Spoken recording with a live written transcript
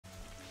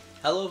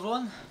Hello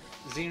everyone,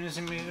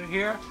 Xenoblade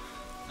here,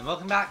 and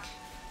welcome back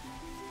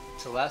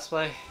to Let's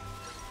Play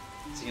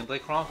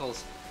Xenoblade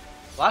Chronicles.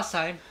 Last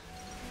time,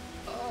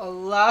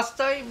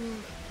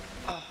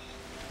 uh,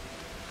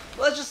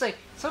 let's just say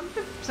some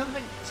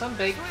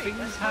big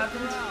things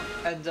happened,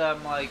 and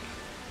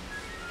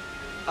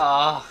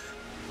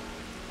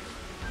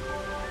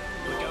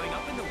We're going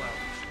up in the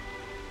world.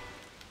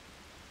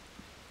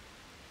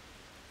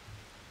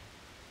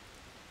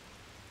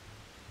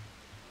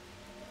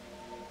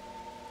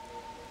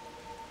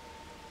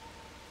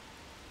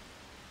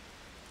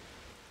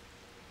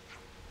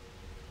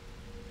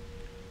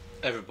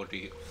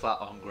 everybody flat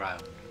on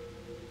ground.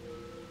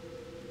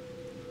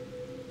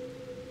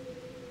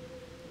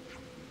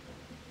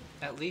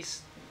 At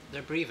least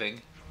they're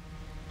breathing.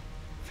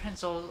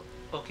 Friends all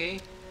okay?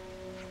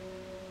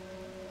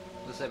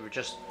 Looks like we're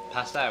just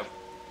passed out.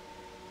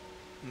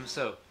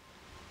 So,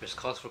 there's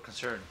cause for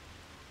concern.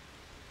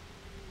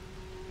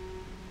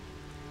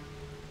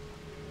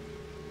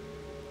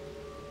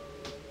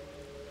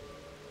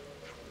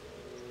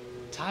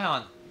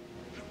 Tyon!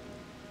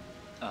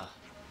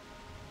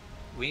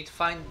 We need to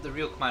find the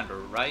real commander,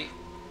 right?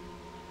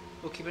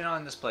 We'll keep an eye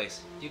on this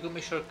place. You go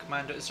make sure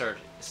Commander Izzard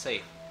is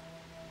safe.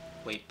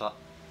 Wait, but...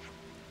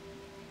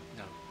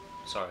 No,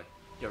 sorry.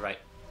 You're right.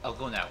 I'll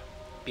go now.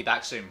 Be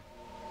back soon.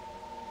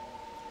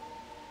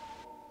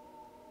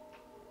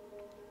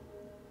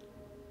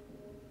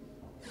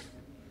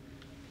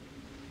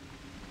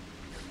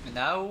 And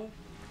now...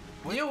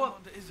 You know what?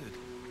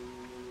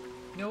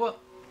 You know what?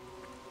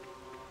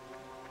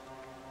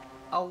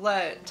 I'll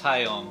let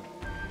Tyon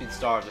be the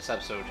star of this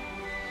episode.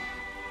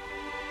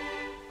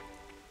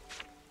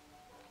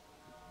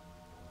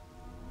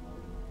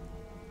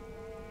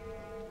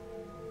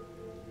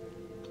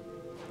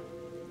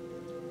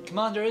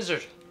 Commander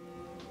Izzard.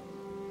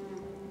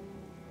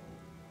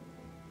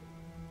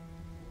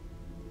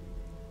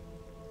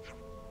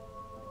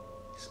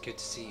 It's good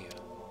to see you.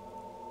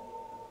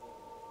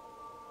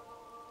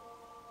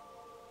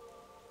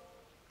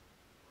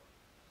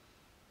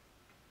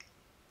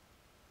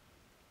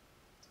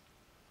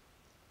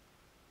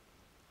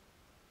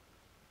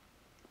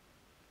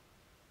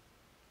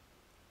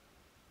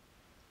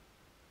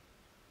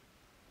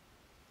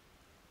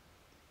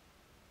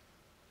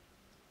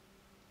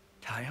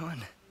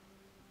 Tyon?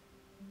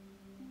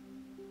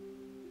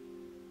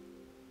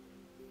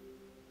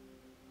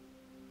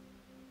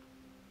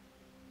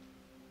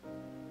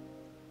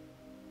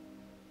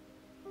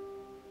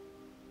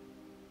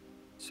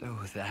 So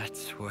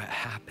that's what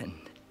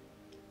happened.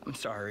 I'm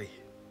sorry.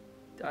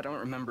 I don't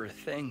remember a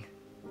thing.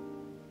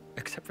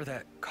 Except for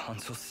that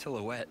console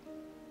silhouette.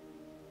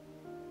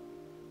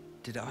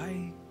 Did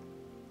I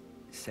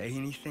say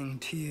anything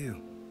to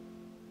you?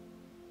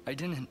 I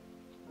didn't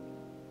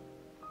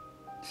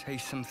say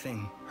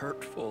something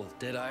hurtful,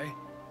 did I?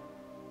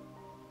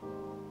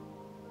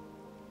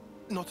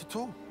 Not at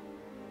all.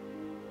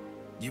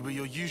 You were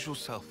your usual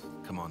self,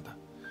 Commander.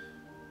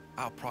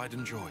 Our pride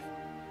and joy.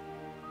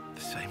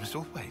 The same as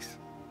always.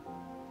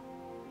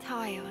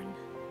 Tyon.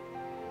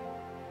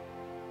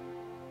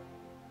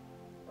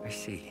 I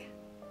see.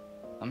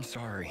 I'm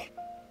sorry.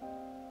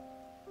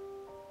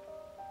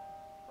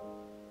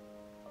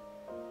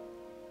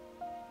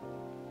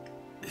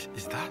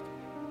 Is that?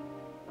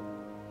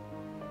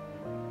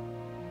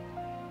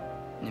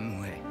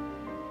 Nimue.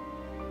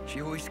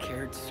 She always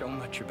cared so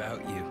much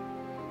about you.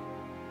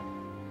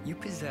 You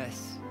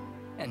possess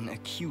an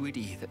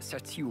acuity that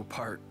sets you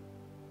apart.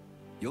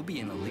 You'll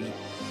be an elite,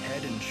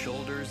 head and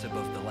shoulders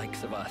above the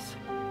likes of us.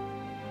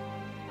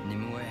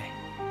 Nimue,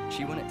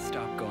 she wouldn't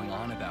stop going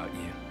on about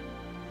you.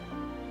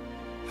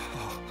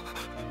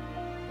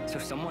 So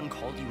someone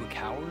called you a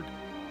coward?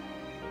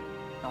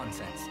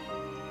 Nonsense.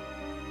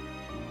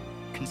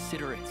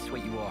 Consider it's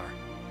what you are.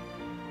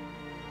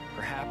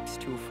 Perhaps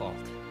to a fault.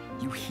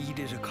 You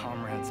heeded a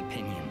comrade's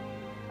opinion.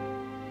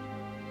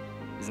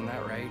 Isn't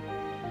that right?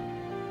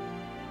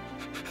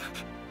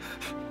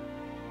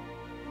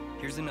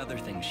 Here's another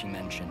thing she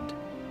mentioned.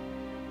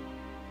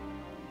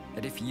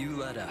 That if you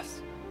let us,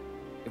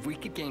 if we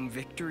could gain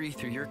victory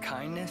through your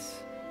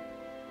kindness,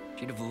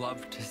 she'd have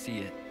loved to see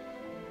it.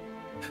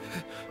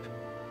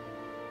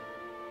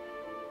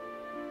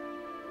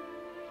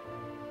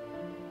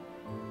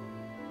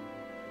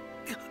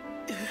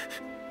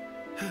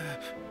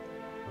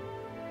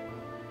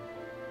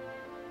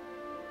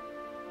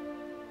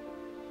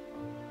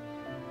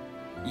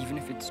 Even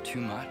if it's too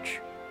much,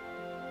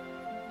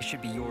 it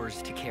should be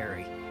yours to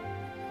carry.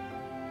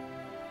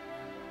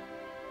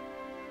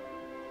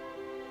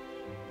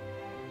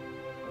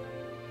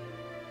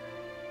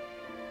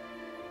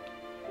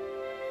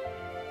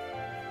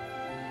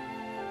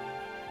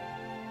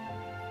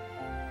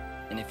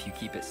 And if you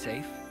keep it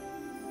safe,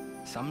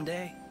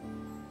 someday,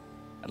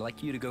 I'd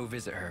like you to go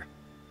visit her.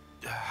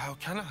 How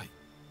can I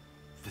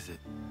visit?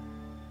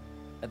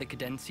 At the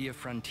Cadencia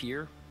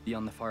frontier,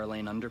 beyond the Far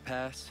Lane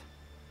underpass,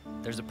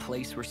 there's a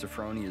place where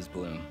Sophronias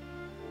bloom.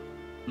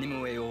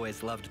 Nimue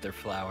always loved their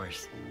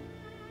flowers.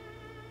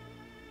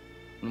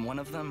 And one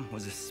of them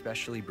was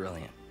especially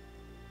brilliant.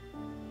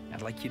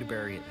 I'd like you to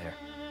bury it there.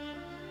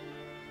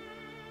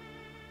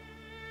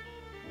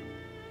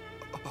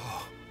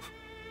 Oh,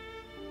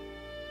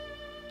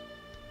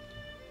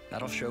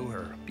 That'll show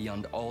her,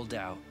 beyond all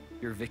doubt,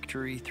 your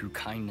victory through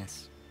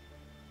kindness.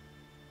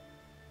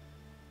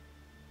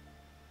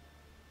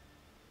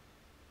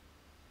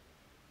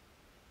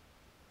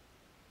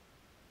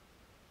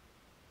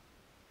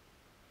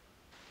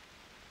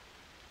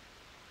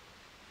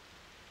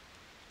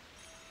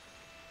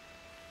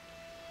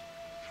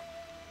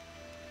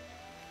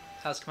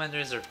 How's Commander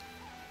Izzard?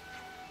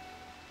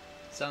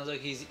 Sounds like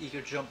he's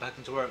eager to jump back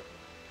into work.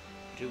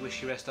 I do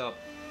wish he rest up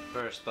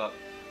first, but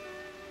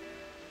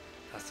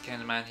that's the kind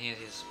of man he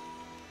is.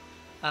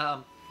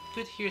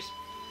 Good to hear he's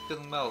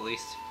feeling well at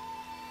least.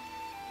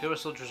 The other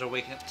soldiers are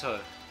waking up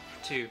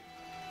too.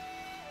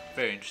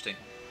 Very interesting.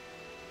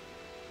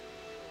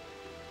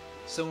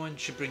 Someone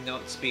should bring them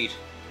up to speed.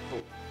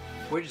 Oh,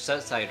 we're just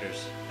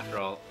outsiders, after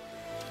all.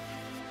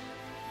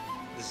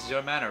 This is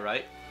your manor,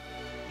 right?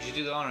 You should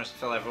do the honors to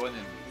fill everyone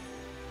in.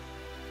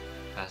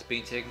 That's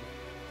being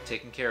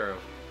taken care of.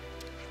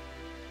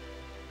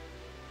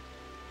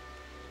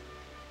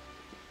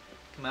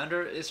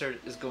 Commander Izzard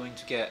is going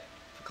to get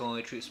the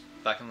colonial troops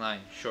back in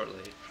line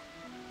shortly.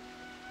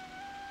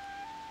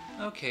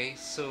 Okay,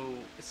 so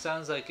it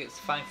sounds like it's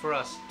fine for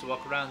us to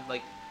walk around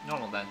like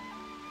normal then.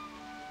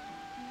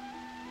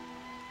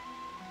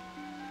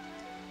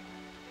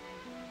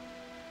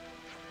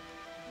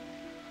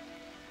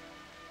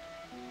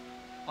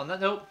 On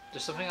that note,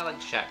 there's something I'd like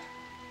to check.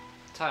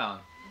 Tyon,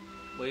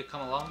 will you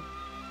come along?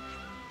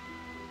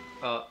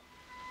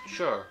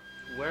 Sure.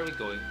 Where are we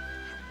going?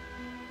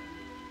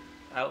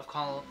 Out of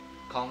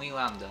Colony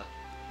Lambda.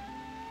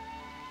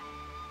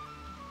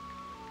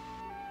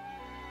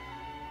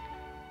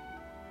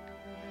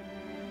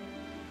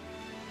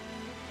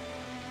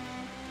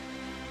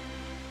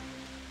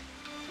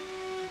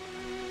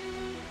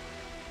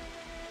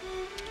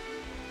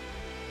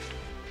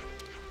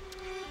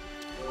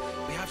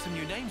 we have some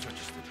new names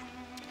registered.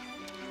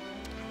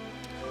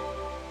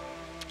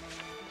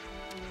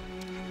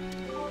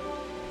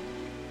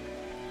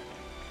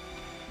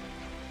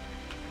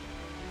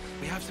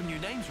 We have some new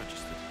names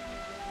registered.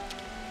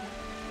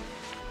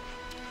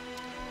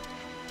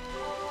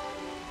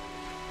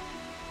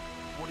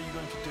 What are you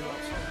going to do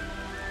outside?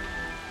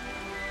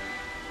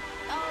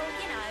 Oh,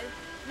 you know,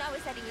 Noah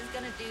said he was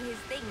going to do his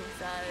thing,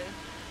 so...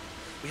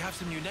 We have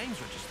some new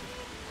names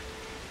registered.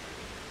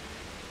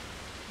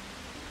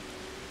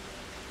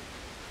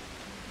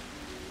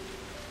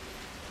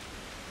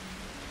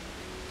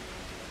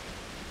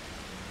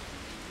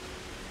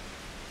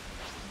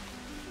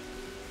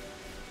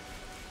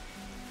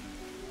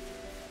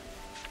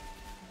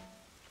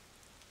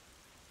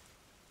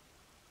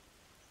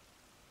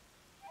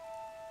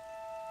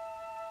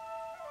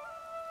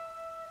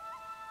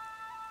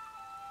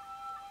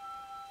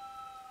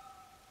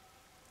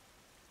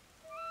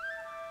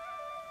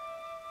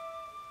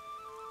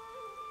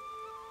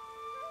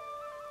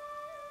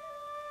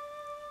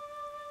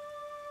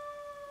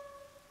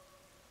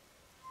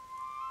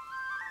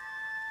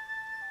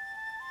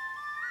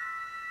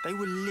 They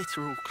were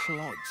literal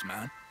clods,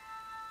 man.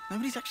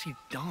 Nobody's actually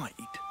died.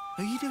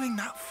 Who are you doing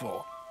that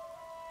for?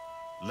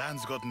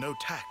 Land's got no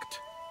tact.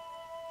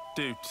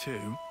 Do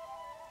too.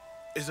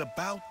 Is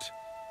about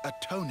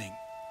atoning.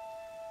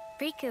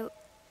 Riku,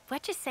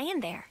 what you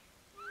saying there?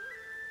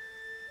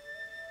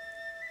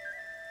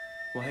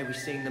 Why are we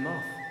seeing them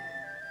off?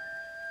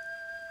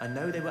 I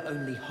know they were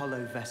only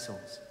hollow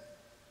vessels,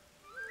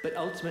 but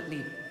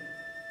ultimately,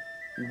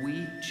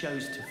 we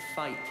chose to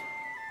fight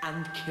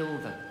and kill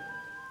them.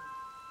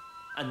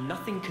 And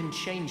nothing can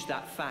change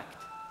that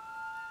fact.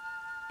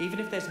 Even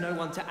if there's no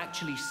one to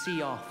actually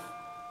see off,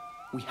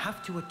 we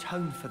have to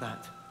atone for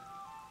that.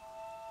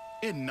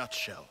 In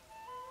nutshell.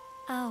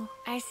 Oh,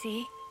 I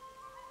see.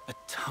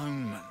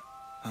 Atonement,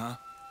 huh?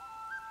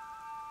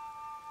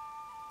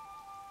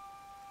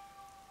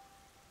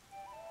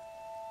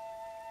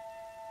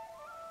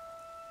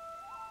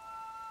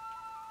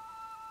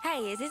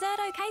 Hey, is Izzard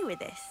okay with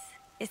this?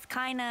 It's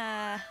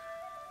kinda...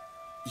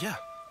 Yeah,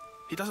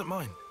 he doesn't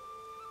mind.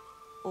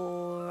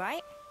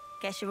 Alright.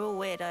 Guess you're all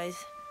weirdos.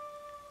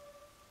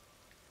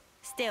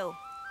 Still,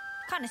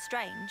 kinda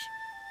strange.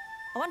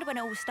 I wonder when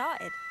it all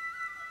started.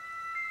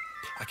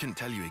 I couldn't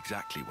tell you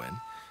exactly when,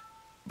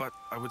 but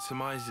I would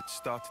surmise it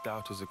started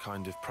out as a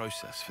kind of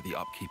process for the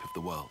upkeep of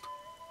the world.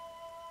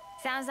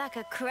 Sounds like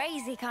a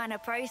crazy kind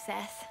of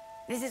process.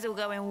 This is all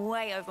going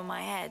way over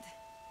my head.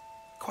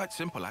 Quite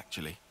simple,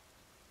 actually.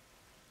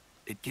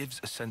 It gives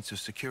a sense of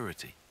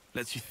security.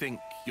 Lets you think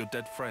your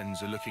dead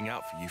friends are looking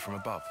out for you from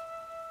above.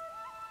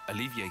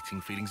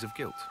 Alleviating feelings of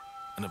guilt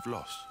and of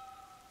loss.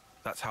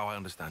 That's how I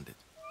understand it.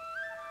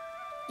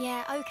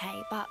 Yeah,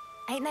 okay, but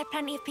ain't there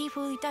plenty of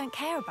people who don't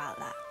care about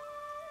that?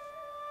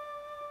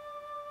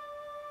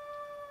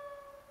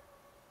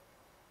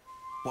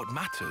 What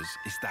matters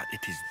is that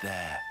it is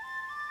there.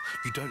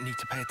 You don't need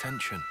to pay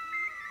attention.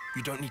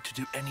 You don't need to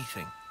do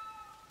anything.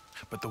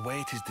 But the way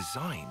it is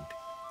designed,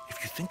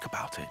 if you think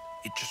about it,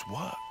 it just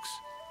works.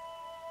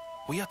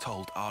 We are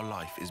told our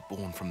life is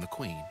born from the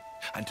Queen,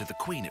 and to the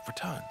Queen it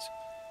returns.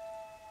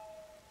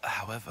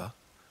 However,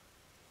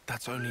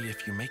 that's only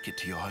if you make it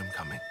to your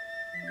homecoming.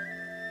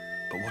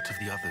 But what of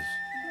the others?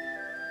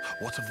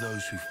 What of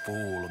those who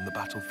fall on the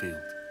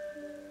battlefield?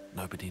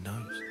 Nobody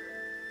knows.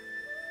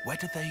 Where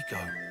do they go?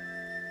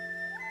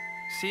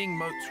 Seeing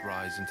motes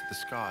rise into the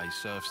sky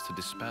serves to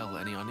dispel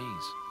any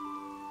unease.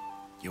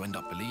 You end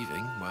up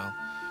believing, well,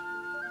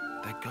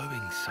 they're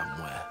going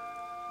somewhere.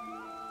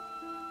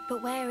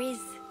 But where is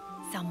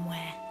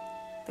somewhere?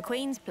 The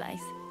Queen's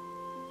place?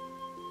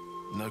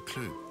 No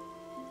clue.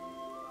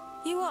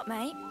 You what,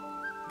 mate?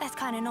 That's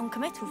kind of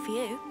non-committal for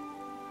you.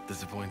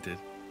 Disappointed?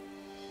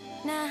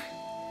 Nah,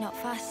 not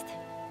fussed.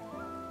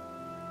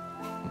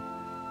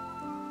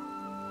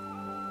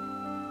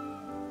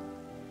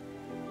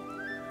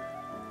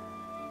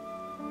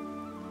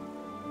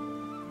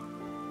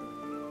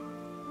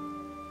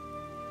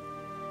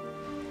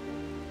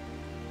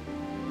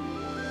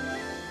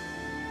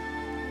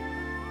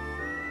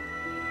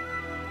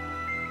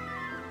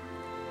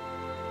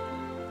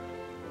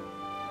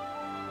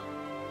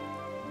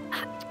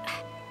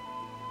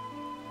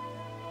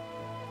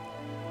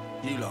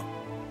 You lot,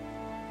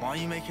 why are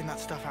you making that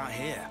stuff out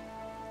here?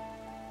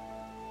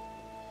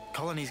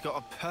 Colony's got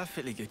a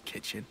perfectly good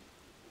kitchen.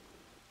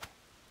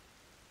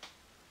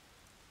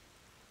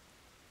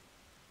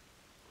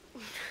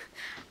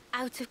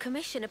 Out of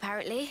commission,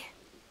 apparently.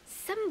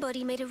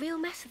 Somebody made a real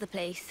mess of the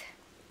place.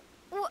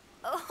 Hold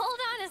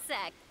on a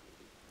sec.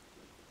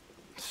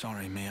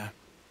 Sorry, Mia.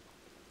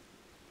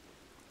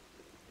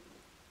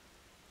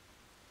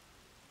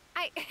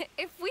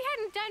 If we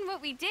hadn't done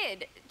what we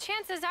did,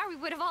 chances are we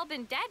would have all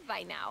been dead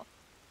by now.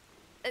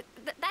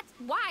 That's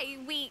why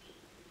we...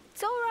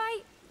 It's all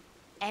right.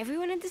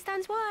 Everyone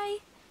understands why.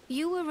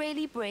 You were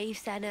really brave,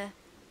 Senna.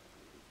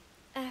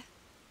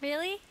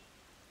 Really?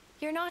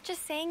 You're not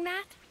just saying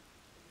that?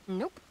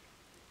 Nope.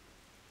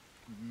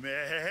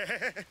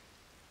 Meh.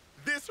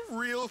 This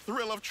real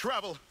thrill of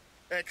travel.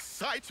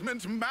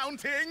 Excitement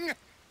mounting.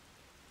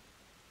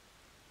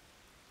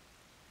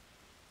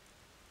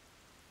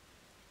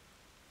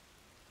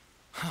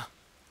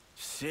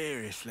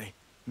 Seriously,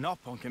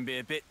 Noppon can be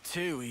a bit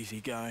too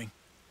easygoing.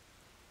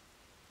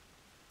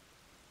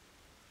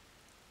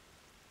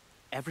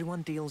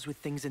 Everyone deals with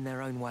things in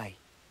their own way.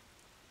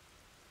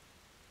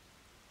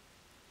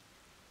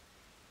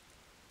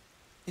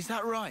 Is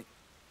that right?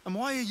 And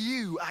why are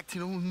you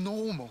acting all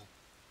normal?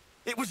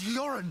 It was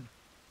Yoren.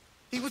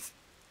 He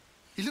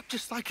looked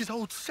just like his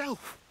old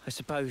self. I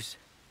suppose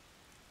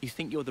you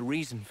think you're the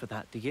reason for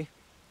that, do you?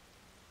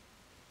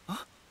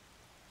 Huh?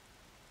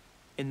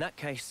 In that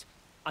case,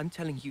 I'm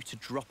telling you to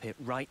drop it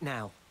right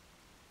now.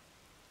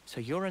 So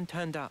Yoren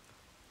turned up.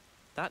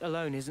 That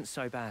alone isn't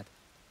so bad.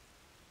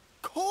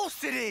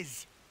 Course it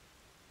is!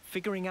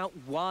 Figuring out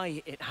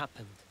why it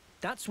happened.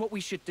 That's what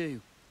we should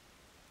do.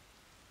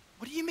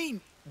 What do you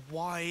mean,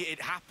 why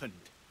it happened?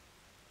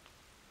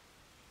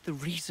 The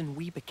reason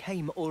we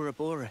became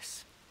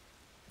Ouroboros.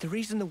 The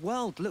reason the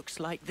world looks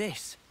like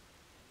this.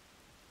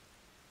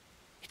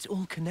 It's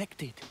all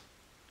connected.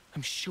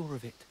 I'm sure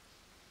of it.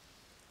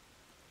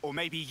 Or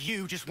maybe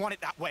you just want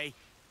it that way.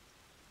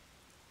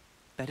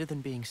 Better than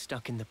being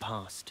stuck in the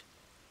past.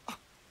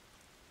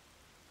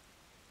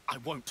 I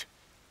won't.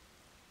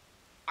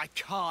 I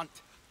can't.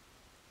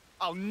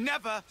 I'll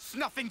never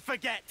snuffing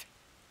forget.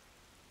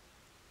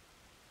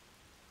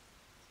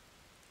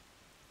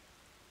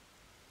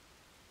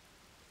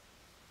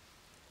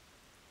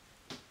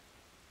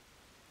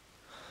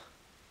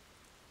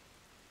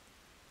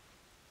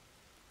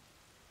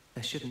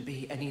 There shouldn't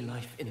be any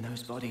life in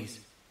those bodies,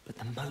 but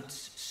the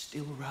motes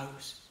still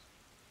rose.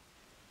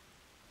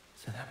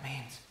 So that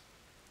means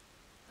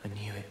I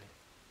knew it.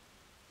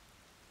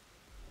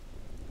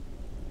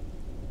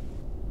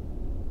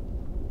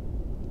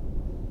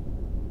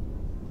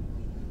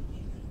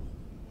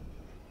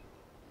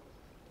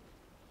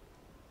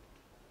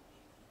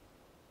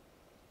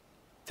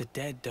 The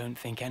dead don't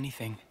think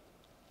anything.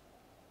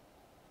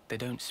 They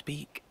don't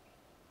speak.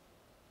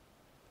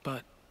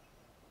 But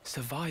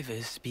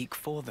survivors speak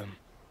for them,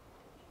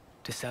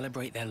 to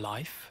celebrate their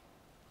life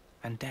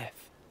and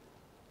death.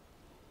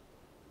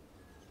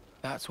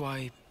 That's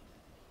why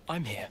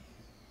I'm here.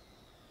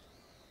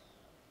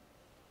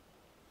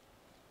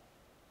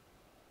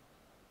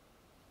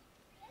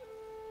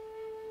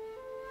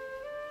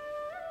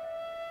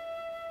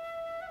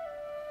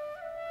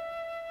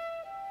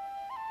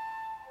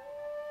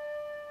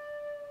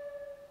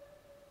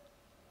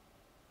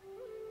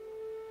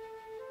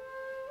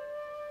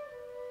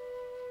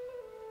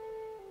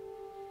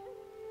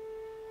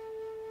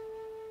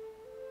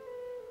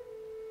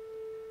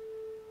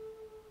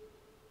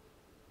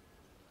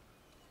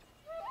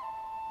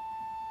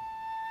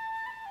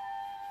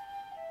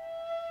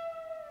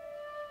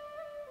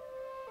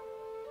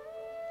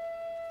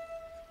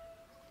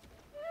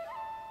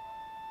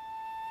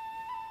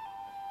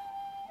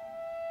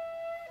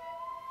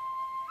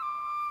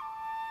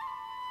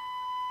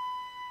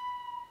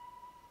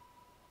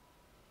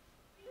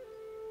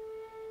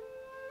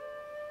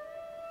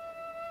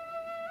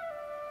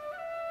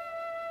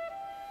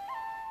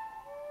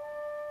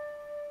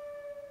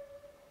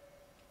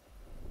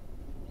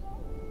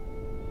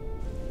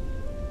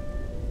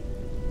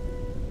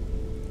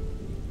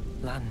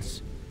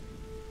 lands.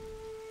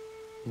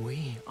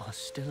 We are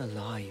still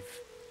alive.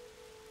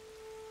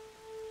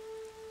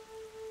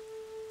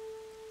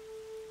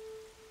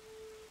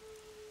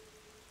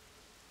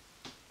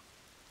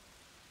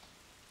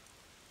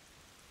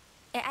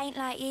 It ain't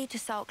like you to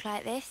sulk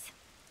like this.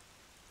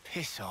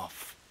 Piss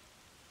off.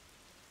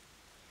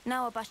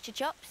 Now I'll bust your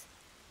chops.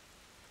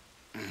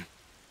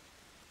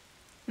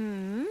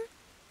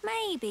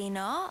 Maybe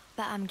not,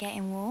 but I'm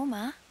getting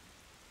warmer.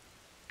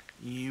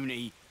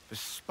 Uni, for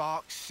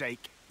spark's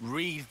sake,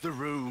 read the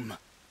room.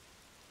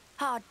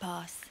 Hard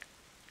pass.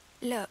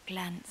 Look,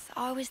 Lance,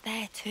 I was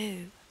there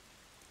too.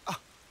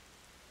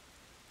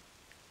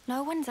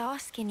 No one's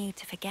asking you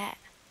to forget.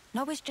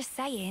 Noah's just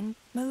saying,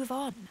 move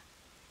on.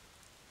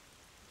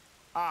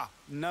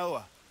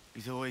 Noah.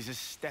 He's always a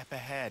step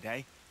ahead,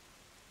 eh?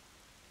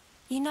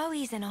 You know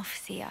he's an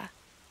overseer.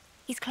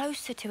 He's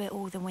closer to it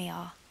all than we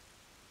are.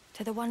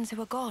 To the ones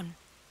who are gone.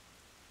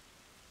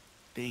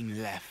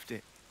 Being left,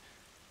 it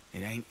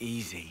ain't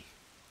easy.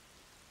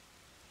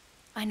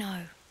 I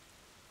know.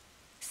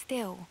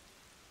 Still,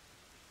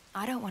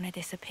 I don't want to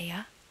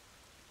disappear.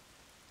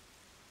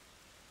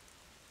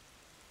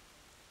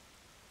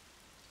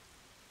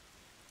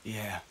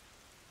 Yeah.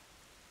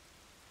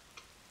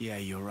 Yeah,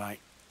 you're right.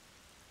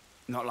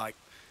 Not like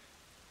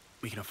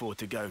we can afford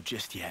to go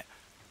just yet.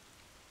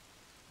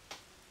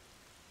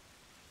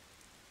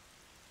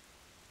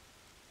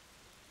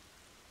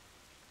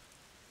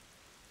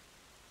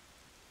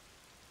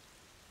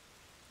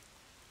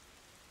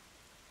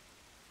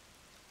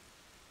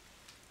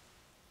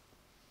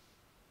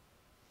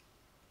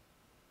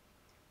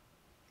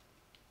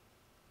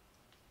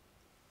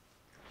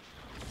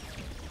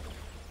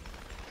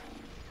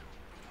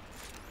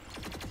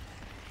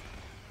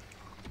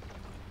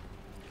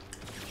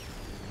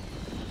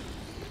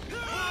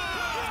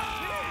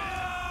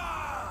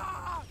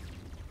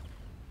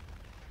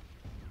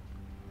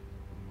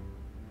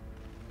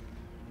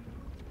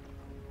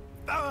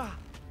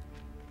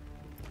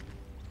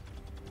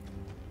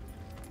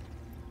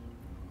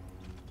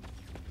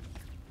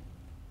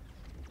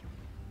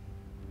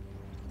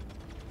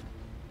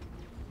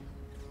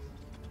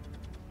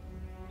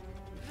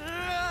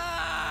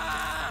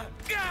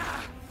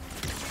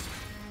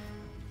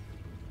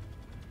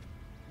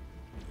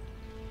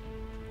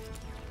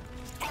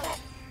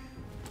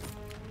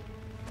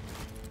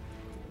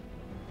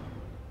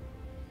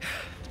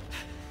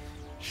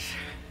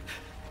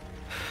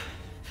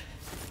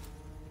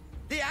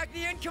 The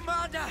Agnian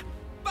commander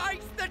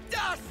bites the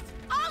dust!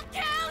 I'll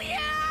kill you!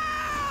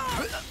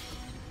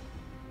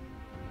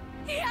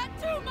 He had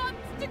 2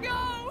 months to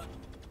go!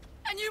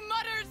 And you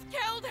mutters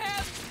killed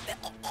him!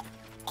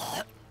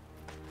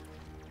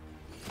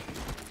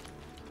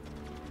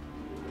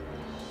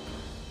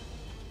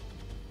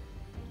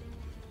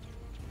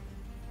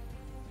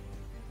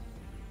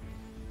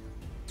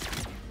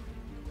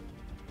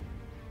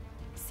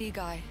 Sea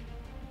Guy,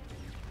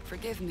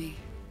 forgive me.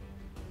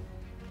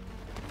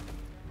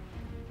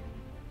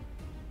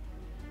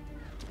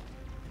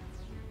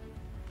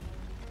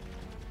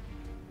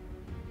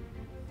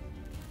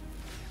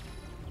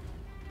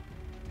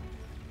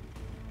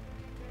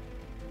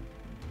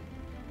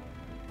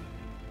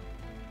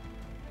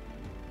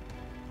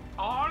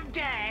 All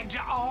dead,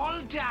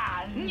 all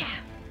done.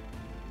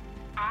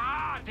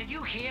 Did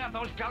you hear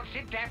those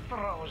dulcet death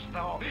throes,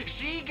 though?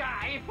 Sea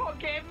Guy,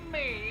 forgive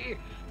me.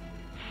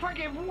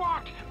 Forgive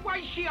what?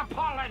 Why's she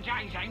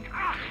apologizing?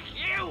 Ugh,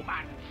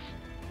 humans!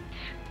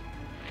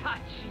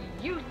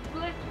 Such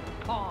useless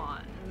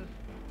pawns.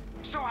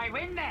 So I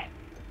win then.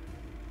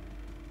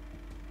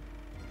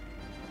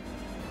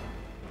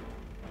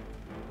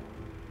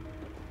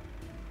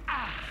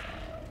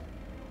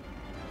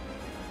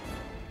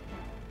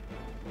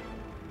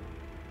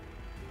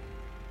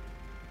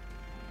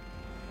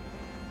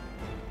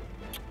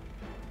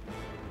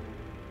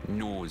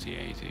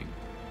 Nauseating.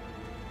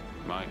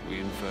 Might we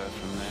infer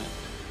from that,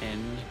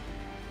 N?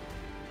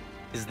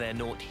 Is there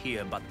naught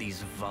here but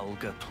these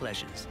vulgar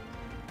pleasures?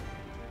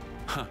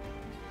 Huh.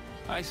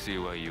 I see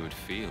why you would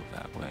feel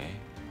that way.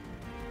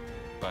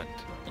 But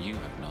you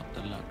have not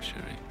the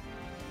luxury.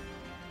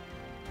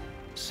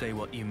 Say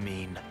what you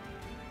mean.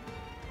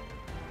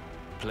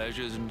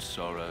 Pleasures and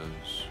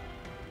sorrows,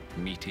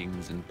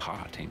 meetings and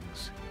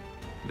partings,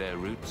 their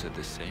roots are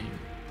the same.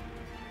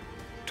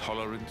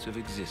 Tolerance of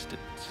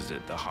existence is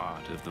at the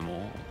heart of them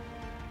all.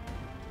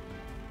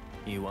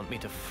 You want me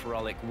to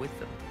frolic with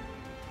them?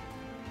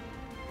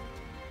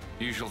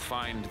 You shall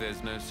find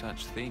there's no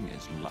such thing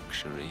as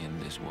luxury in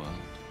this world.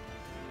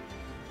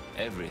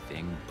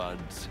 Everything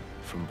buds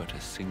from but a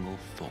single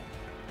thought.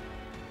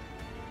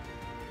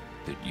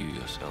 That you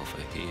yourself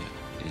are here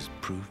is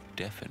proof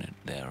definite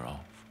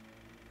thereof.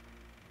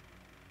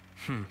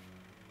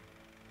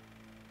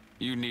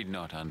 You need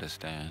not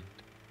understand.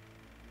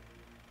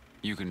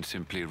 You can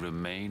simply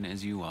remain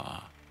as you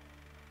are.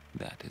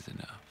 That is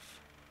enough.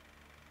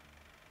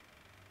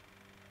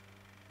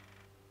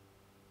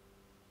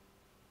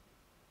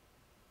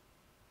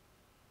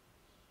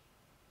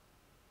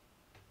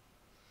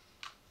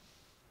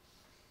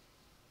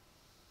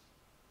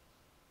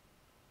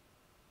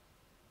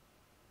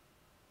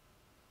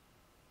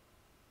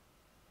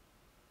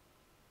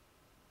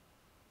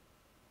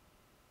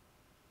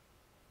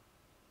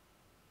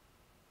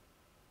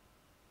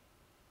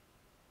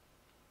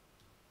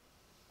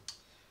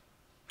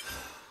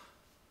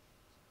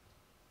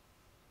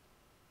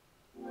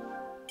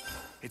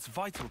 It's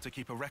vital to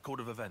keep a record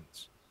of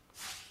events.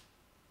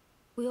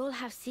 We all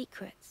have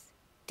secrets,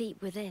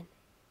 deep within.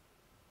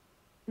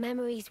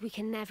 Memories we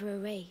can never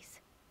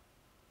erase.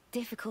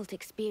 Difficult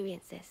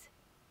experiences.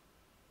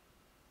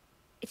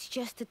 It's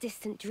just a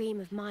distant dream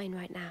of mine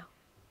right now.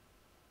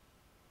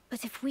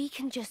 But if we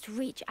can just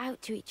reach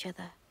out to each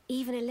other,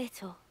 even a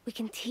little, we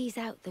can tease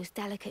out those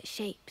delicate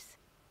shapes.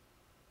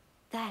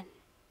 Then,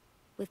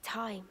 with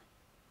time,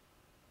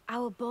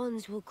 our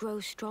bonds will grow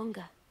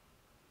stronger,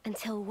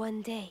 until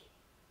one day,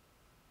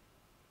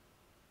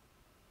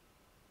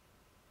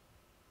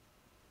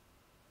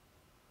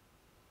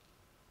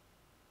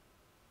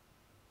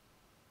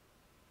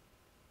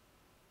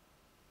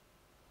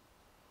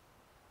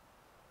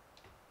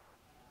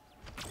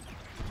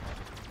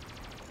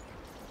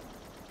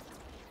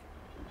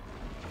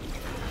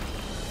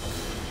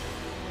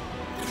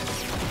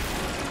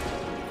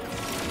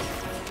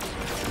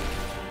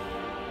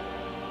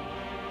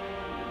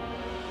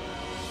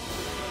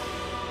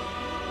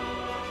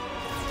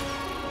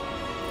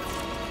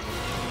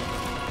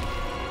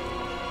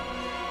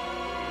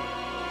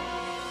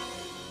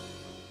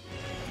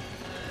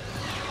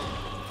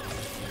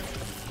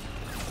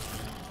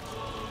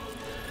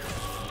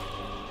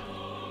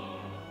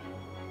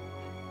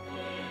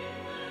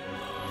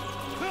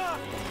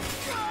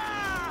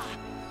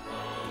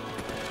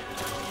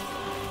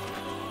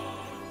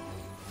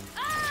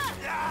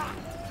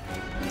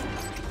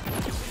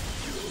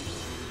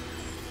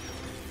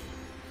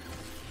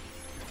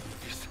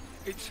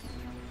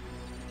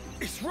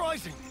 It's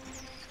rising!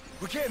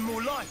 We're getting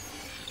more light!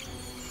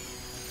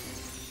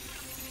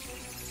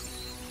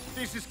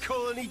 This is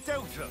Colony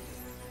Delta.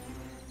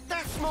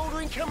 That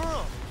smouldering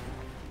camera!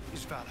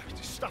 It's valor,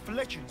 it's stuff of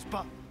legends,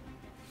 but...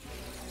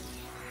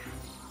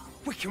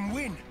 we can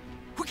win!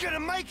 We're gonna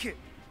make it!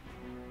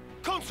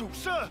 Consul,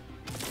 sir!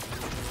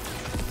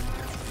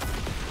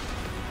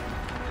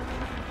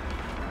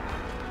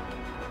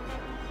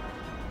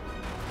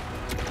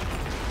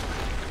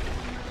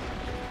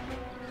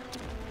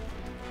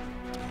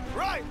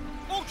 Right!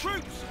 All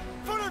troops!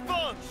 Full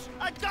advance!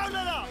 And don't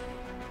let up!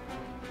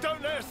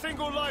 Don't let a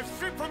single life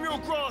slip from your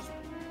grasp!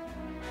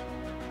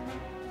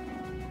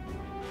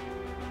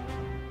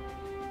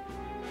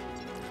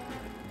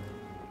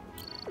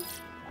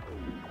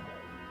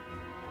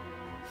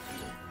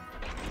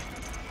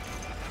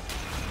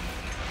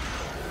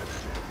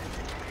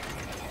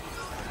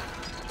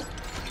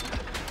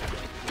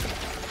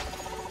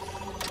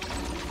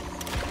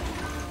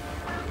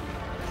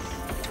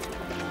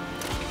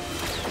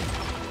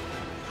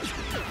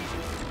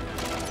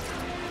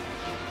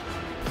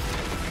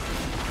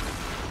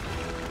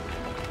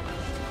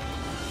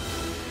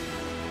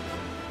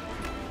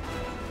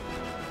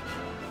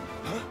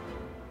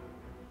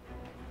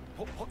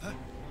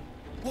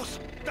 What's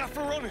that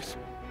for honest?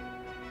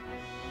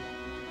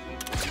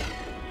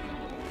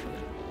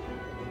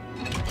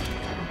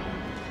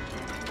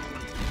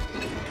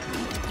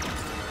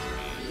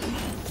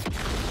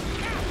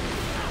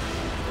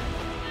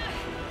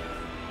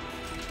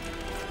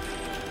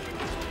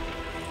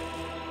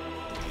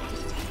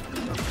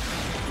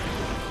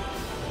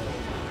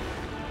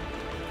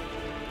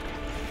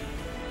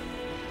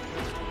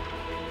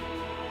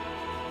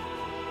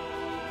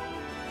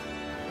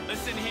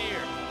 Listen here.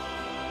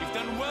 You've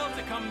done well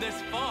to come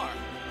this far.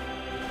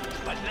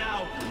 But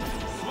now,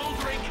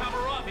 smoldering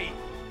Kamaravi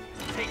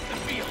takes the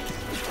field.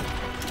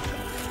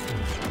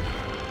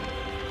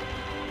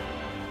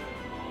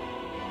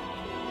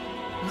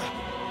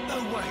 No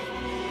way.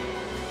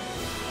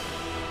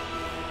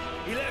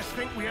 He let us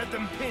think we had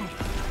them pinned.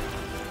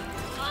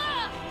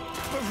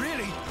 But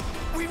really,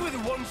 we were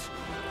the ones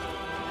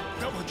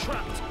that were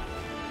trapped.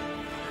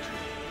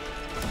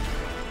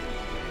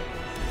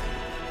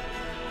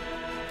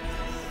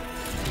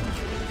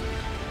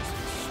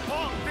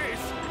 Spark this!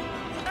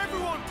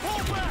 Everyone,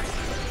 pull back!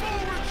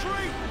 Full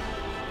retreat!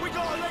 We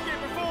gotta leg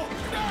it before...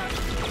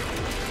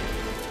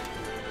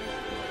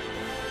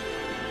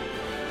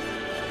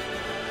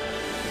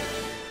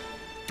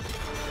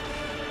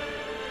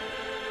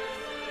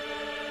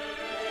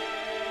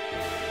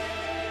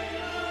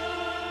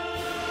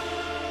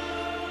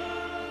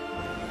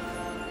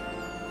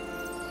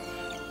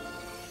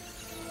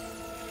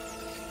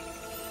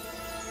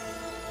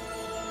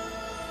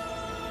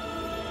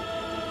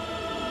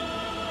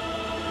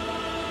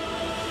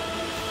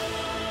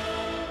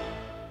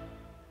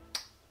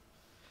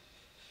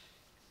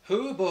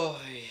 Oh boy.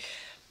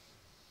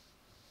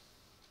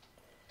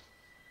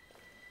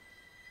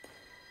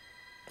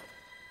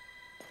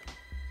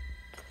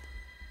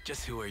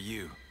 Just who are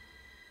you?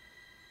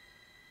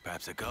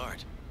 Perhaps a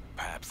guard,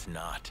 perhaps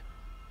not.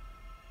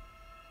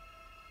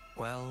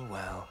 Well,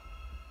 well.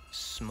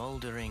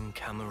 Smoldering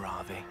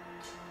Kamaravi.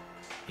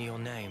 Your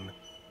name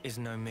is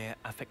no mere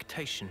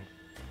affectation.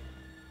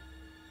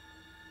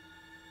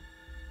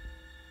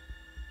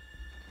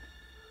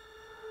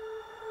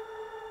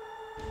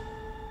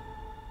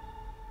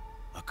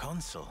 A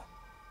consul?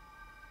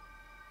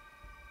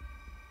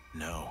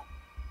 No.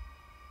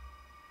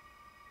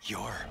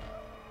 You're...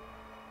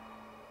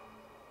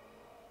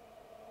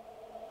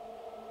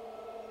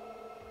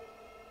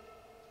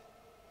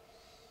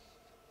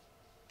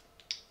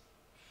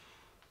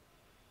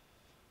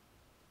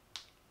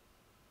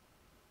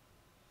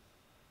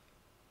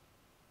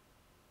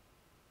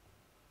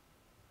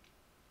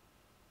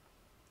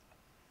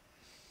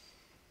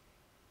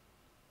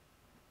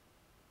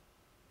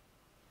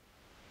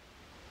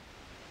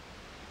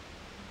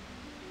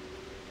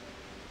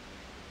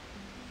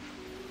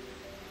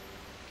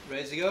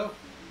 Ready to go?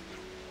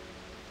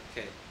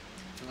 Okay,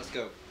 then let's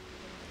go.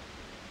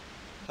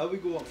 How do we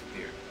go on from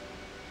here?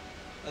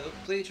 I've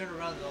completely turned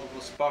around in all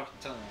those sparkling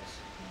tunnels.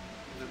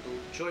 And then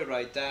the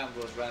joyride down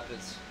those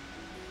rapids.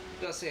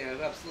 I gotta say, I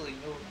have absolutely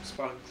no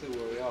sparkling clue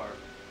where we are.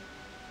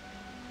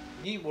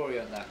 You needn't worry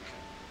on that.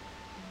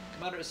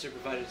 Commander Isser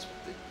provided us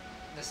with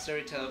the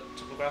necessary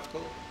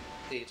topographical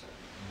data.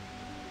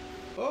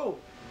 Oh,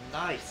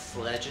 nice,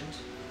 legend.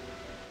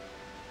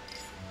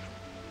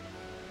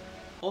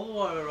 All the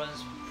water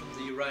runs from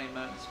the Urian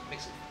Mountains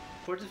makes it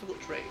for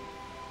difficult terrain.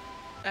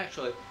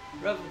 Actually,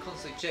 rather than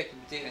constantly checking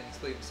the data and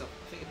explaining myself,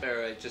 I think it's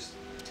better I just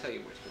tell you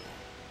where to go.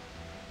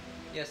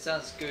 Yeah,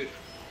 sounds good.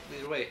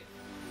 Either way.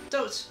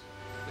 Don't!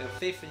 We have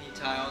faith in you,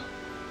 Tyon.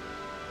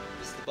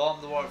 This is the bottom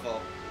of the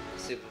waterfall.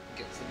 Let's see if we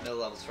can get to the middle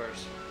levels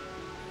first.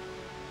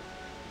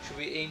 Should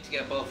we aim to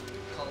get above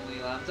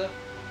Colony Lambda?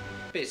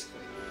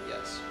 Basically,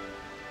 yes.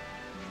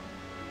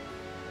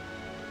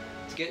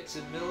 To get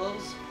to the middle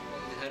levels,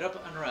 we'll need to head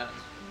up and around.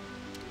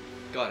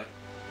 Got it.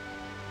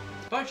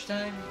 Departure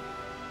time!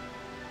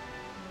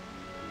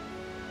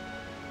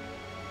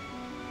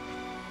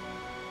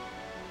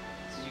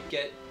 So you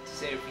get to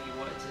say everything you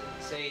wanted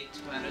to say to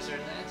Commander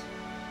Zernet?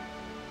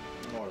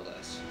 More or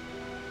less.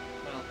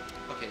 Well,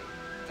 okay,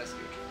 that's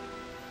good.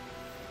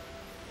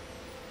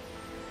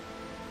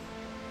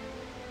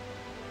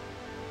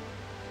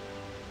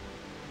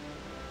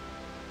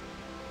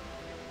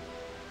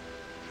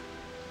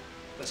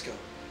 Let's go.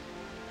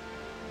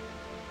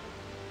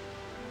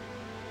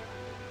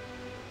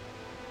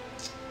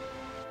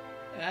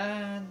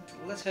 And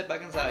let's head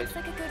back inside. Looks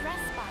like a good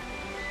rest spot.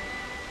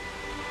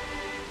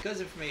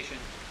 Because information.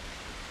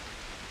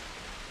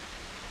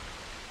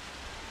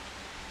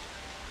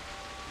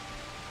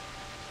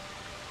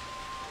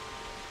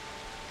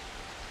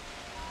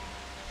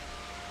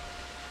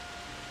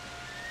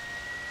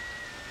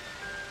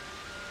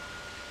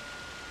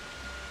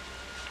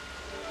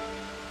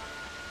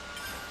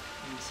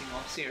 Missing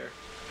off here.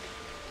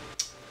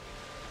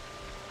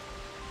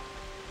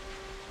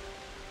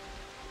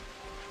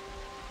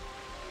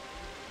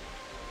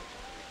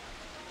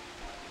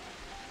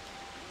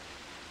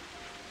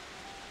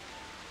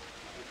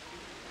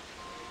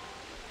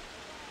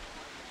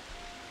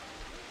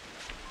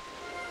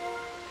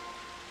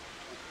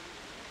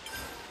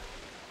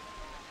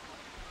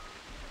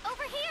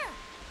 Over here!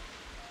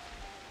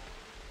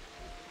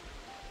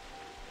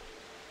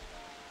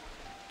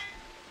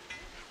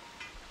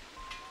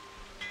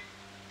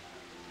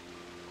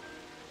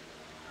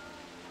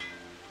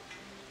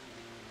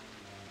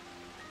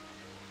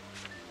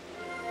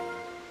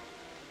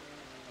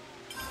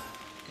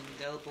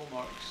 Indelible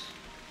marks.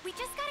 We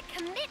just gotta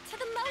commit to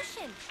the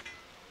motion.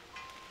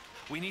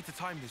 We need to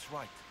time this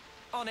right.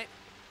 On it.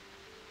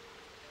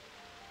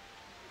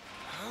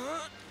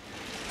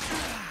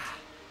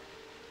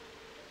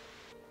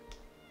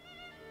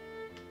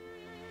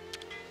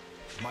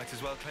 Might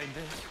as well claim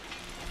this.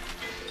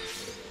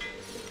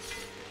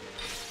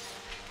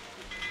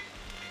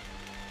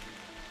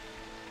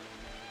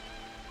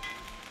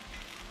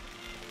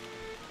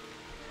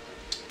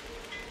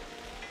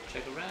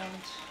 Check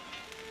around.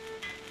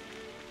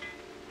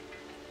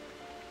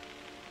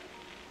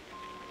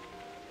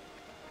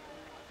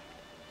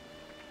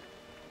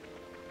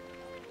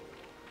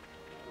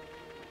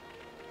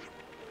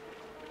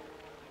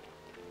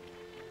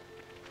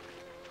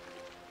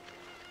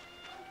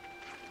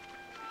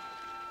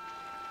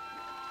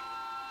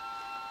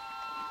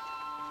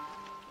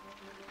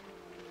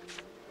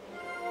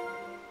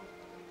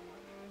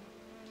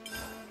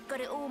 Got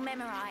it all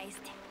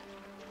memorized.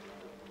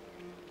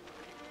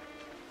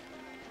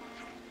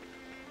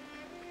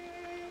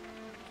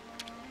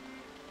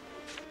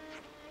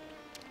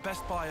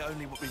 Best buy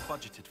only what we've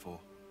budgeted for.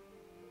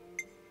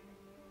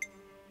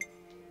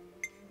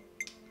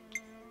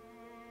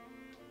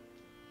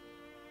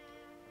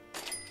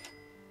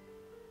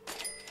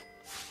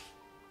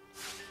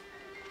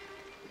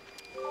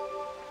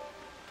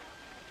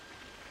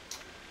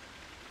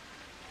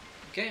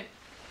 Okay,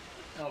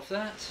 now of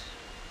that,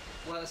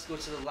 let's go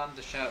to the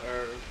Lambda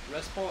Shouter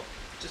rest spot,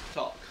 just to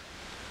talk.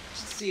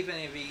 Just to see if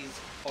any of these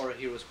are a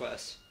hero's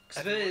quest.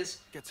 Because if it is,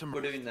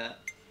 we're doing that.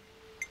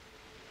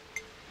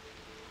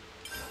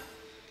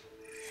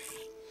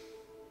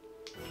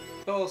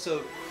 But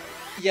also,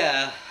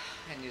 yeah,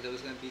 I knew that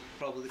was going to be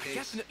probably the case.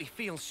 Definitely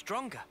feel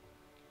stronger.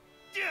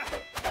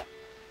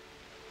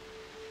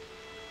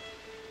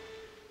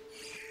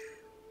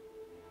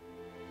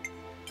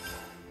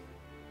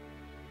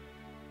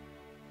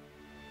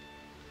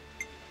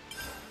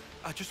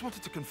 I just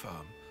wanted to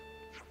confirm.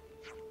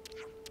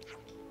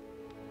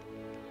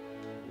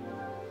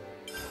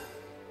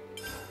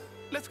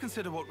 Let's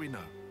consider what we know.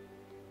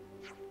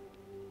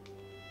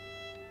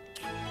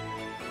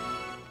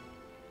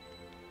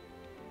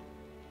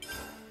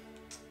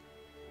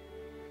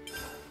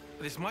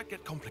 This might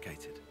get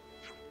complicated.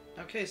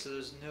 Okay, so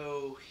there's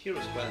no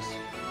hero's quest.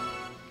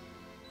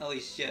 At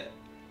least yet.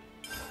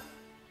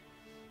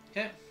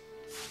 Okay.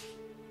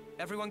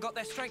 Everyone got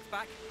their strength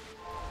back?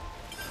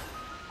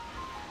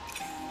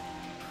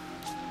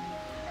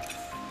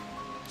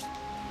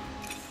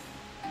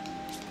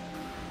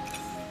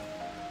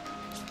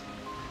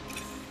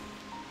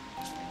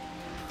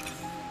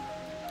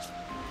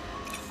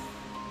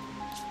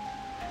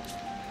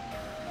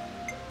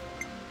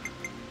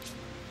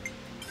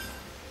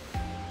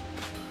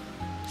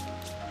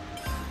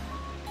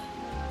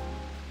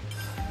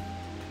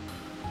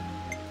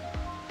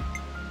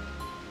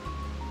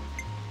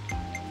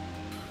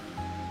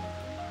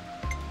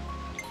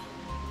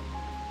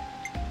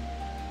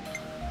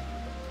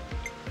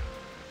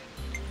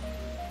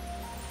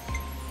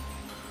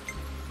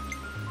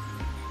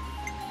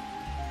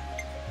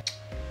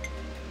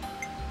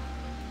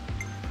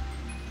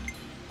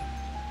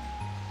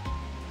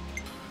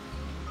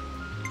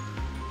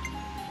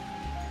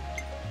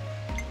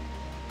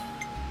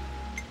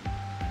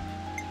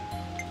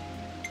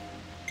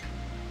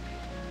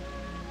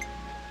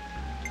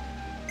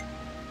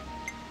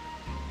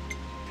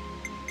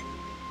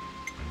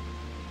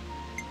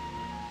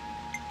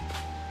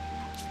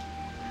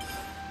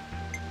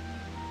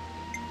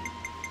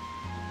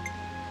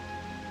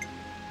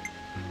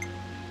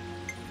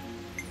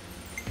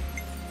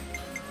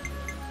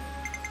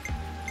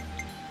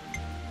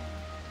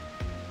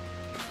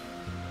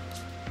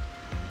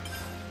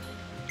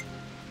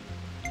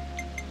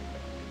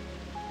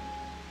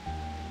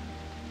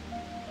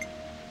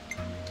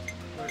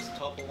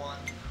 couple one.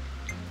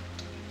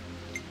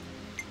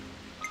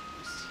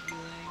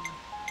 Healing.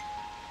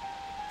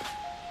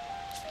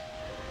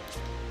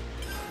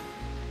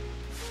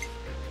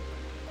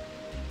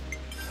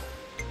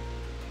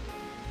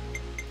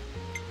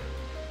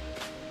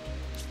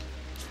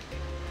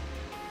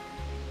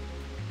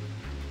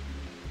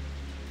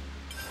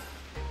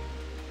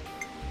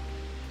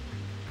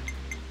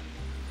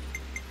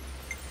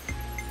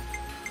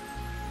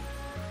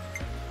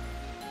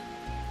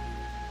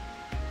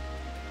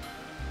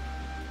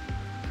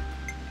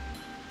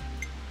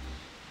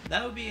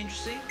 That would be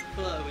interesting,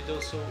 but it would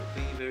also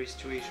be very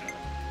situational.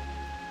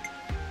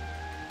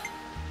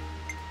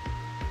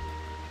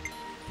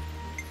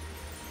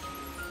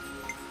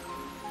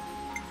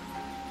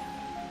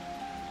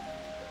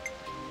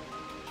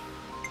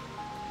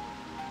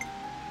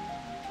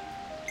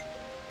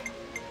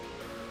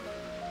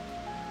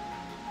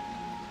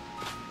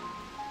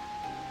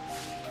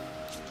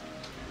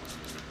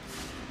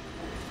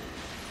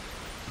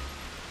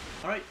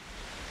 Alright,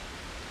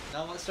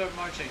 now let's start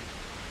marching.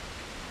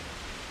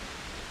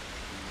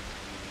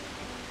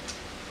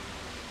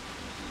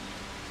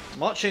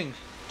 Marching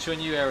to a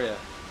new area.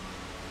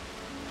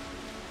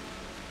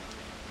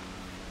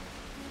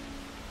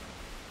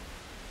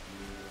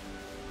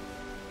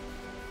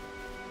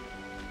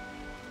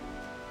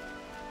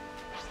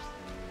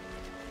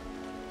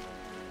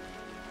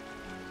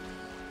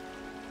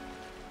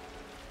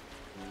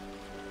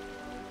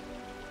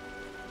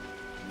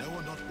 No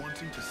one not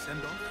wanting to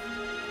send off?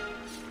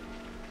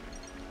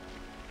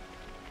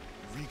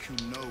 Riku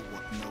know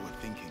what Noah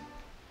thinking.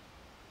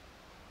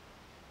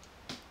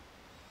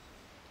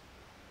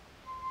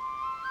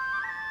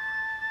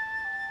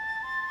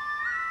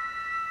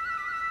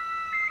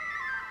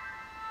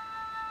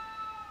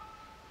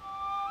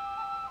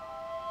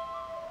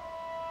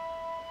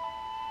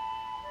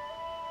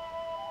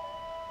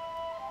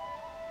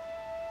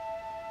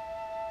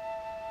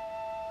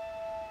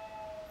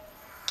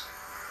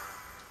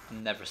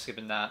 I'm never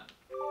skipping that.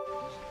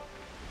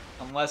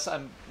 Unless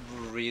I'm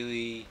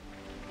really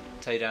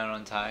tied down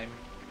on time,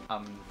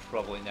 I'm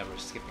probably never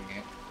skipping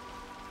it.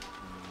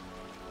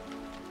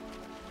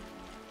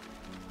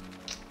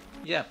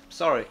 Yeah,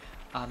 sorry.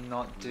 I'm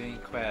not doing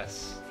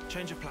quests.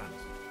 Change of plans.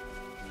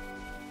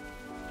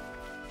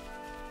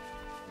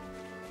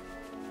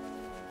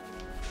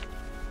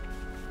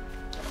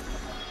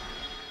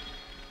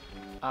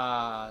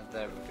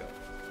 There we go.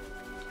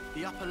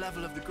 The upper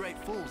level of the Great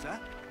Falls, eh?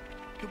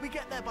 Could we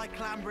get there by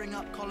clambering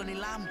up Colony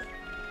Lambert?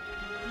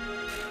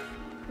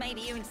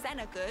 Maybe you and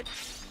Senna could.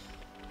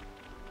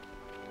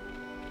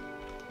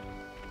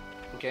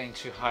 We're getting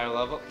to higher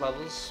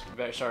levels. We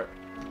better start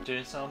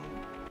doing some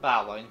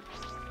battling.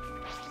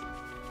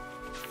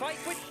 Fight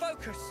with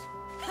focus.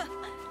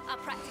 I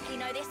practically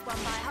know this one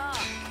by heart.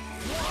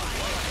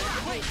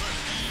 Wait.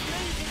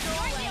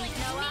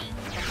 Noah.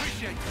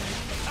 Appreciate it.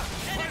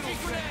 Energy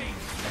grenade.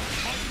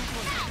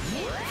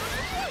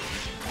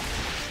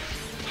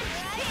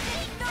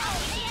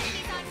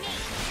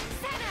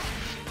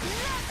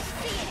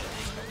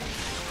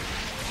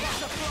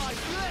 Butterfly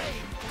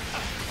blade!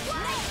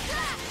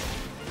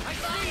 I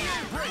see you.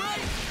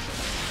 Break.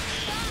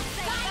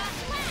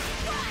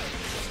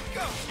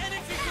 Go.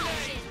 Energy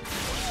grenade.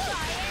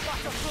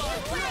 Butterfly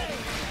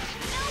blade!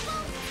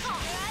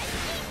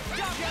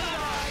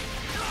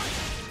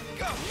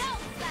 Go!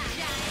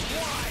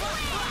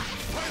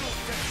 Final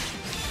step.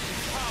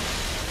 It's power.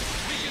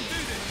 We can do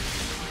this.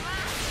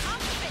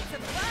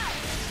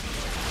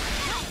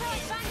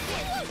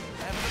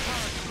 Have the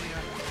power,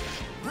 Cleo.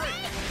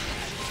 Break!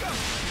 Go!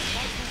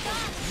 Energy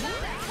grenade.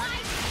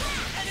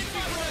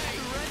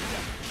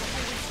 Surrender!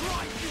 Or we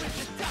drive you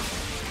into dust!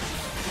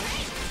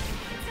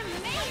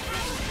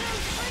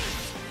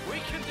 We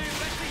can do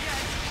better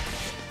yet.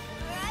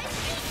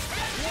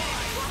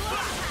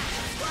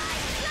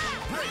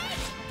 Break!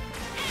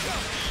 Go!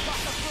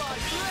 Butterfly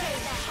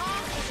blade!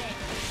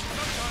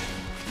 Sometimes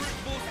brute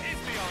force is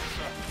the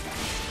answer.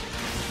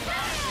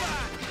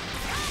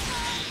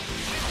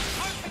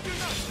 How can you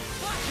know?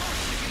 We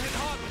can hit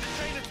hard with a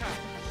chain attack.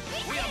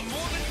 We are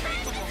more than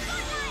capable.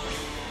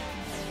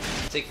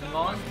 Take them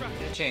on,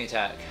 chain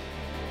attack.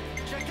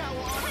 Check out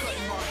what I've got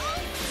in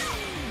mind!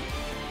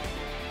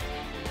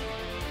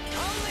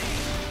 Only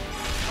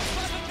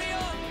above and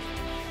beyond.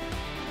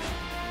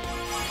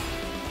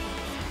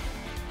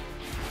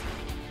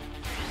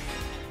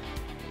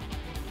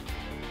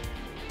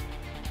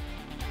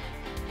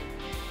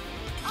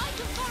 I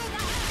can follow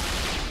that.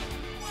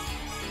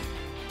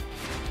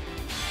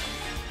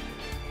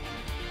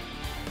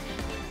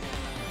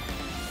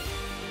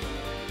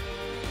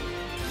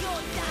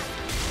 You're done.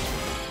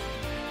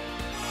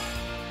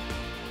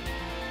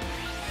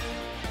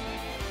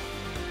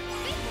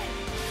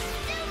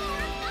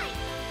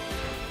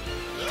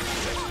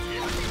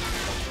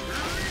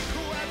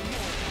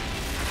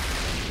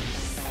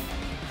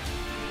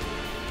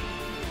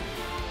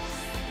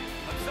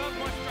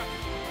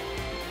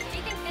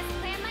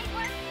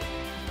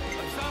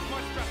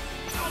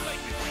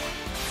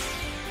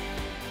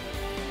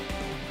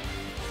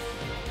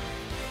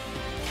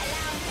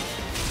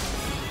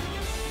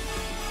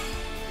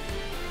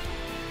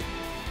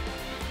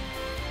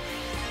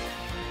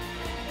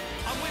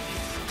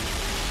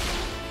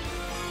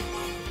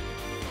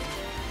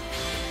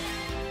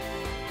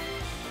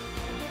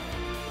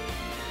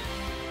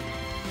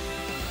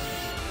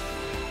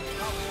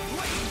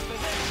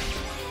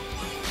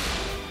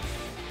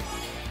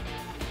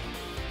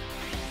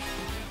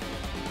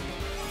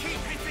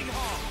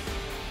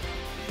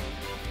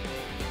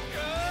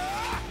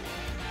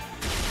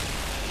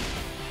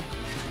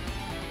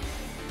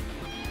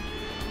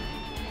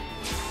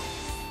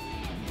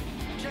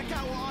 Check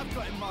out what I've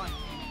got in mind.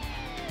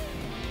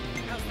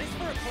 How's this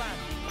for a plan?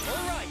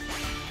 All right.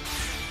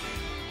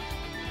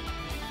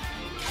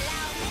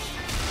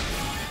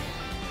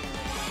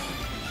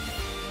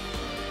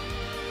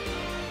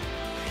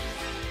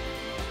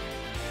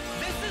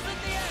 This isn't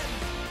the end.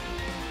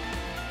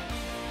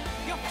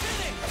 You're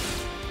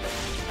finished.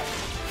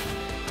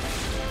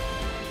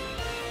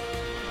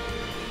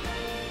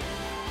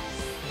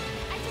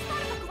 I just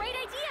thought of a great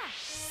idea.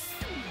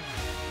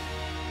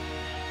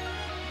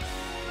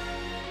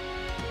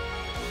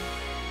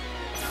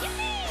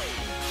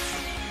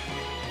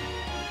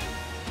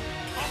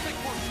 I'll take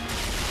one.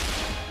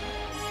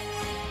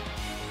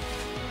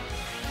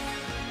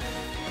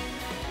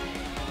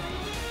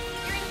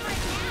 You're in for it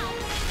now.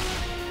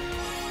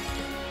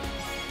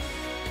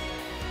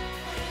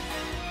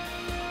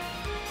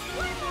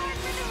 One more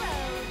for the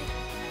road.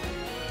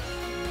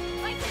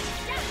 Like this,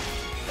 jump.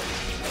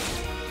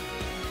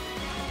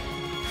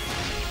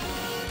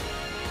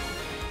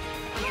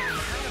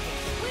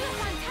 We were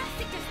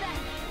fantastic just then.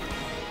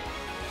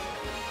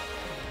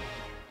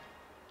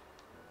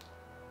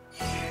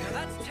 Now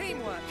that's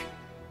teamwork.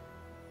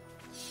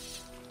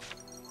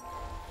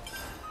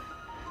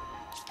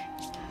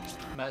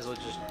 Might as well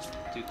just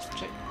do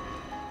check.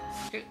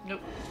 Okay,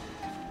 nope.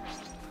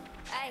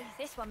 Hey,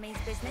 this one means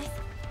business.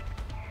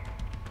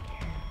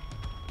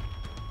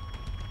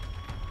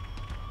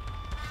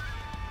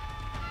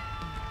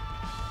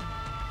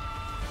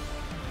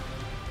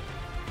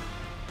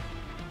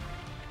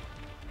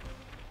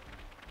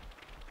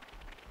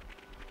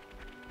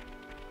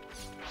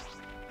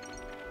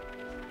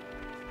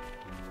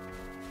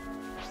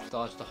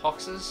 Dodge the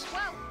hoxes.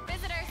 Whoa,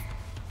 visitors.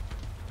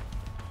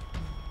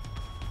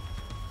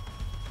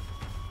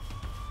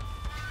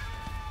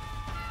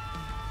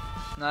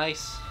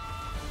 Nice.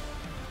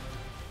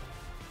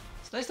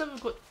 It's nice that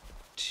we've got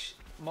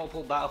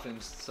multiple battle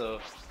themes, so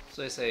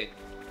I say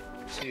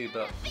 2,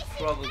 but we've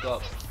probably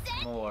got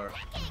more.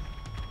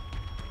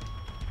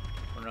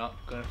 We're not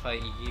gonna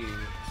fight you.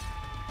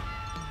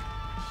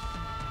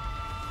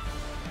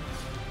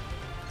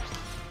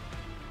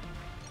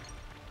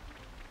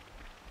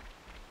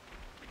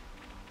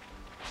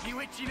 You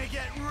itching to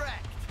get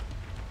wrecked?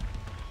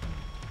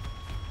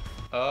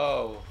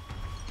 Oh.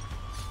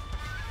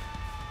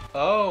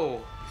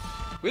 Oh.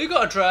 We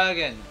got a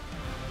dragon.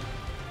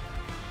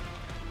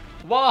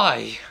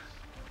 Why?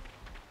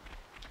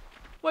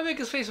 Why make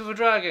his face with a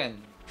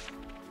dragon?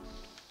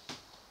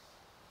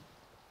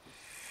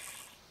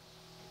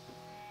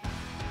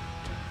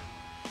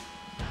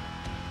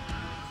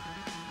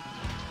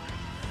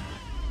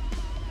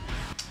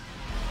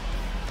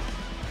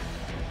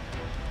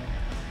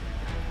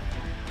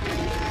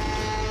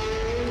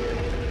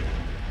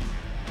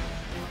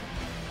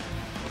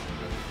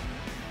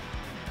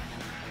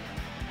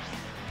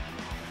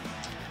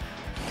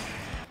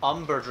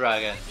 Umber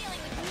dragon.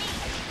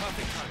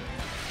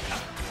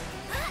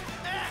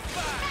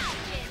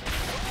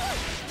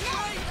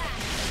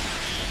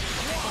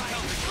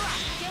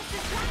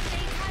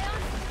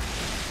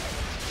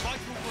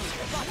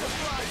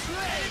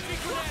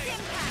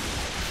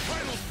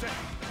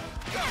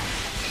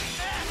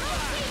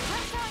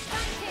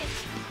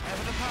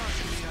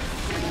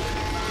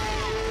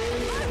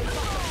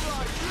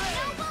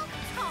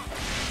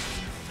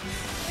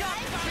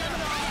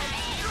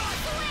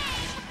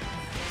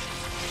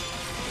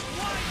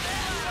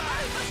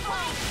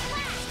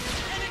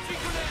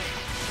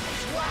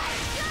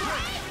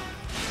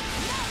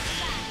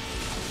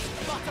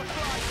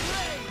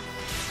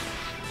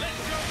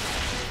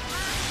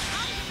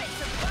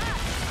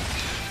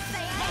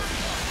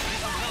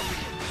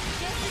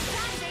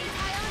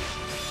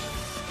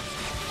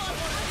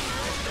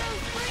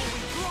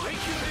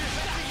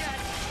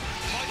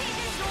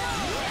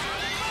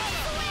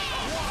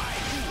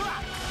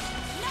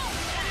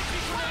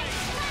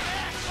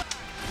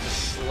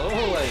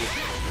 Slowly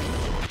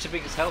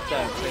chipping his health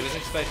down because I was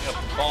expecting a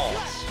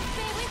boss.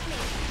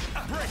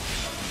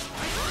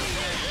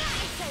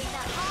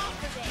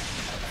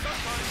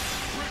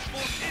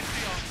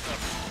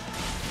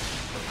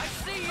 I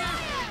see you.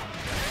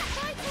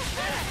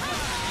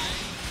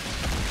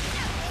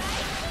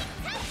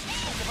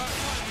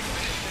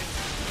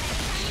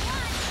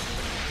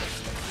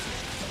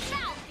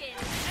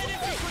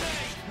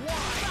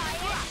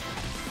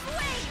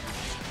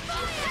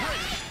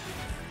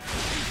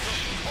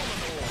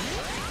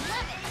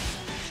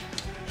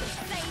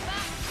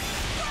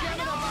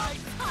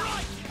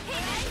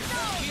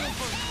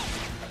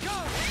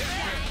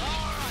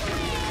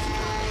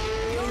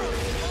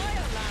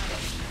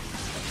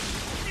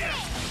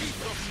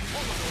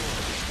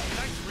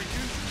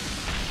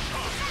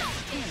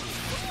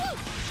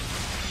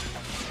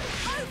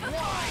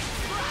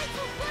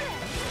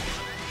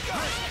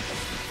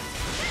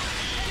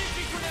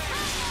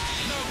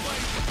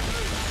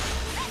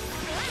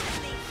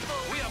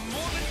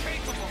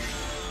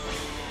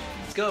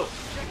 Let's go.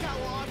 Check out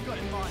what I've got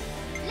in mind.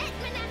 Let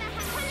Banana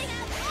have pulling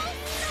out all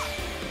stop.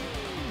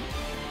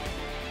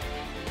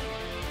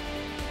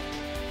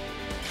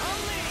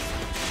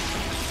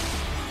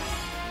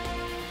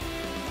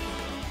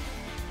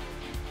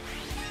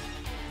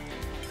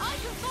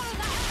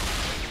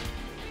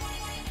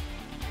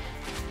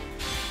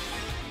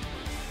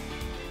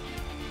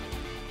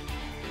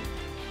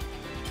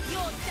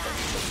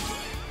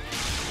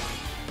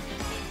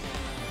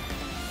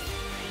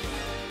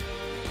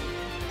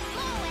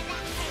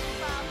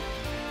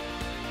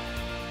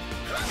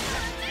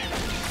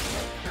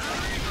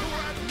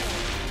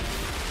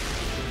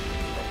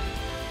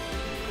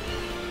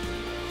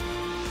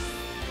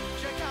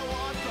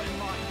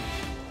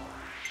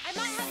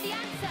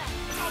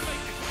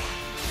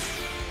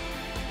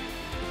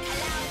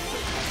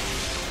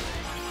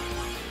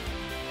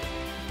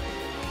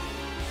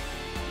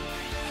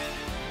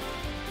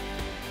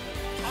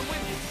 I'm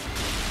with you.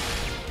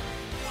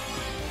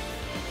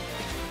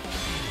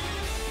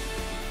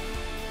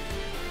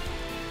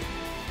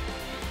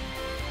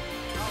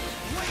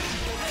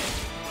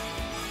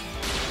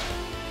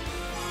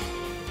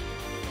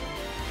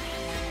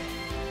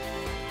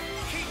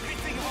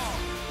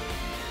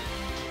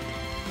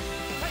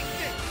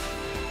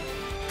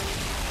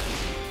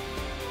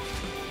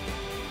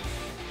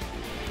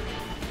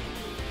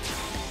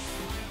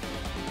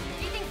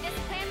 Do you think this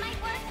plan might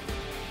work?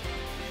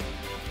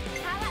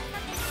 How about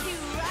something too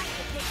rough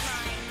to pick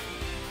mine?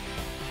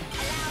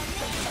 Allow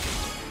me.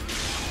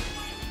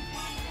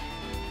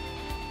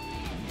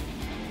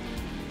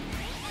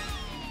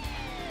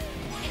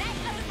 It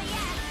ain't over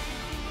yet.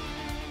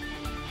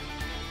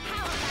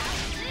 How about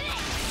this?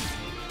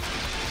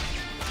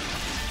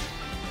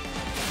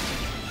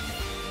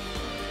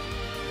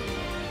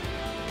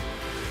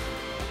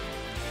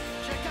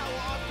 Check out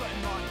what I've got in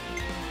mind.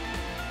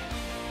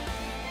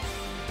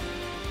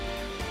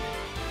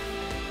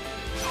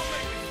 I'll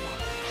make this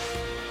one.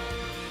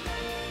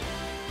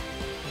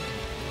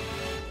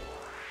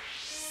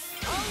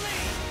 I'll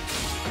lead.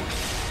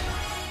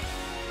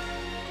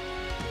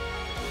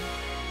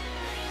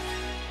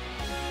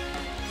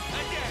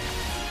 Again!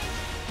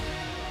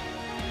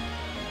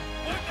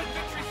 Won't the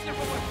victory slip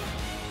away?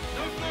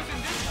 No flaws in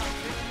this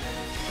outfit.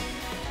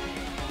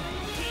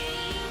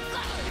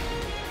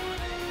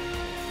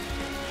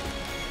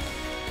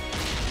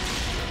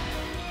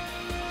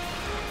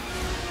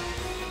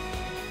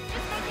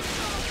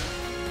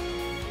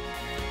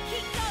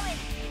 Keep going.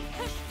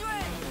 Push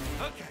through.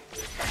 Okay,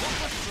 we'll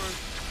push through.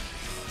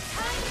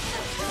 Time to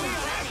We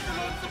have to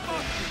launch the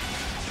boat.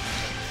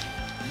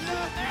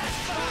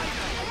 A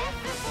lift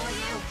before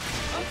you.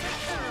 I'll take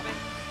care of it.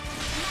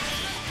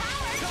 Maximum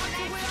power. Time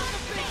to wheel out the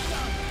big Next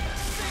gun.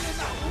 Singing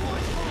that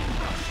white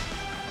bomber.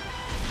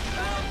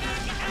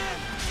 Founding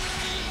end!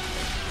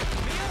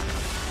 Mia,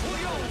 all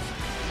yours.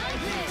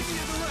 Give me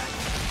the rest.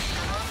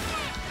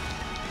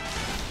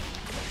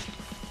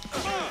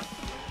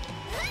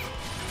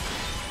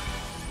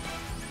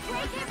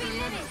 Break every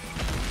limit.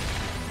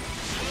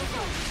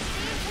 Diesel,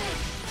 diesel.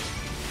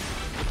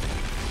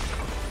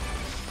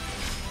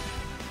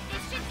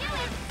 This should do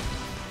it.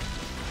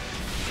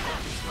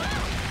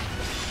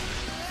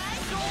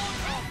 Sword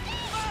of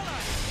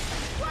Valor.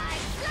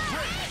 Wide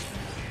slash.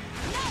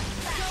 No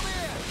slash. Come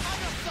here. I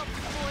got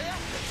something for you.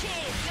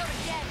 Cheers, you're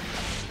dead.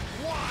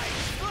 Wide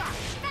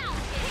flash. Now,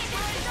 hit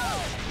my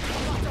sword.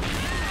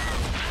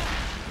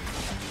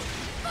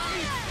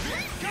 Fire!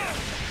 Go.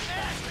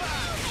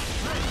 Airbound.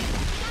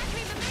 Can't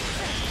be the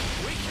mixer.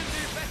 We can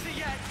do better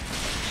yet.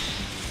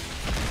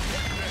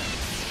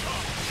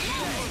 No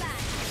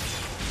slash.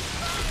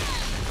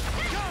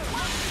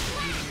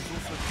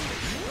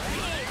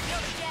 Cheers,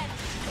 you're dead.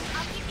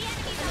 I'll keep the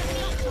enemies on me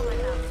for my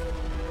house.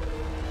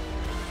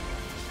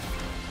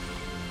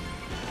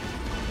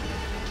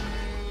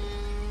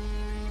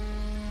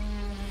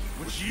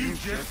 Would you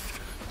just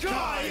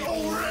die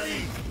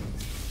already?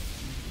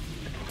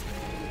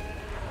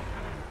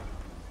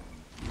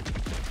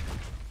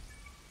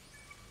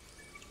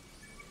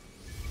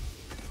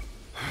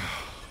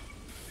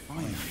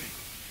 Finally.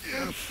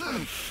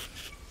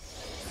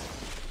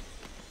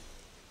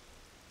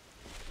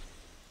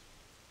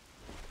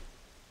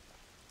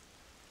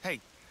 Hey,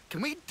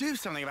 can we do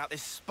something about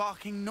this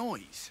sparking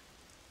noise?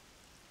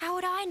 How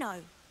would I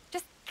know?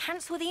 Just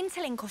cancel the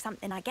interlink or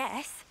something, I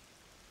guess.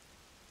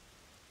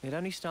 It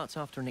only starts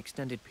after an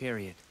extended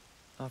period,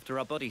 after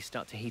our bodies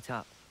start to heat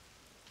up.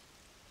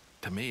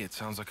 To me, it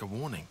sounds like a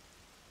warning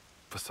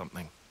for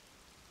something.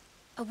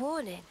 A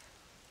warning?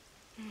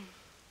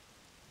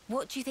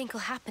 What do you think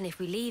will happen if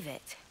we leave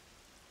it?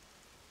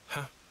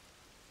 Huh?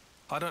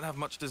 I don't have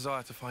much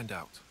desire to find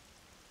out.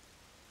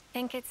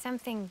 Think it's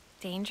something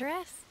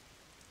dangerous?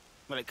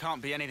 Well, it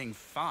can't be anything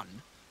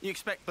fun. You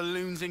expect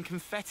balloons and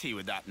confetti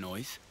with that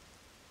noise?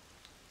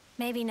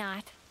 Maybe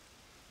not.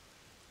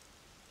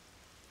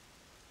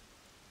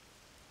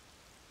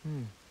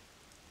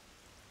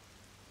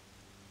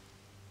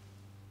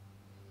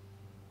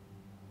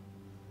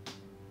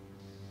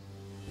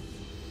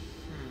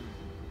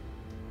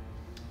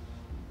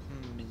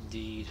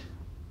 Indeed.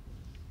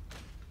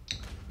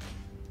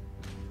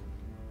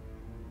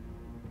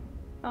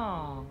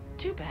 Oh,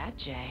 too bad,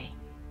 Jay.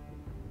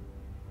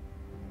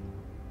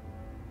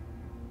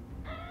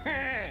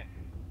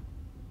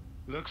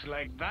 Looks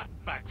like that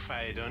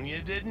backfired on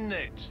you, didn't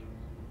it?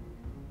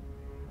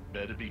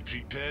 Better be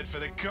prepared for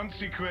the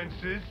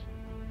consequences.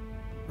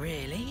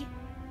 Really?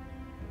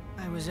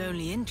 I was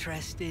only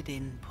interested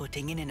in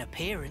putting in an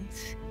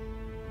appearance.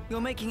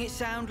 You're making it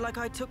sound like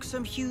I took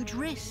some huge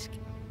risk.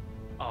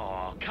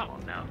 Oh, come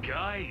on now,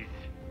 guys.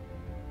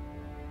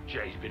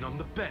 Jay's been on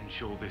the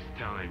bench all this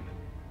time.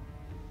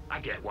 I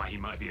get why he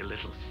might be a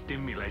little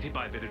stimulated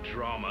by a bit of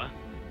drama.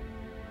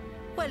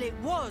 Well, it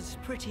was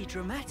pretty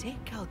dramatic,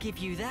 I'll give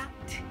you that.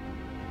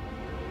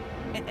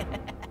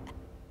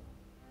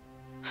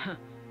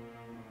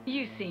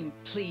 You seem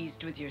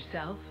pleased with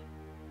yourself.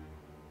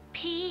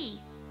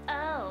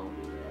 P.O.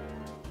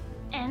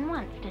 and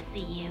wants to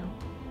see you.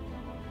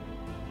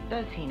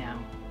 Does he now?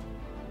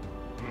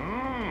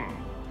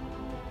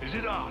 Is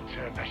it our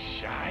turn to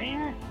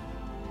shine?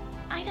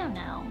 I don't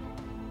know.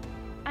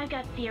 I've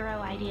got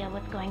zero idea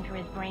what's going through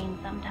his brain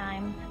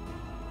sometimes.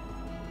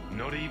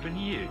 Not even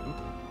you?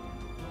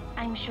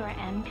 I'm sure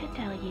Em could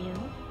tell you.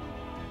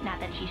 Not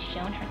that she's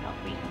shown herself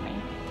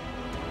recently.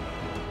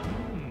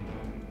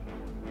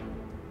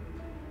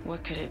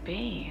 What could it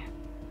be?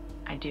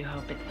 I do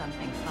hope it's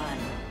something fun.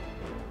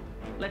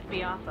 Let's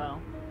be off, though.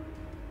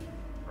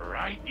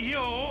 Right,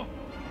 yo!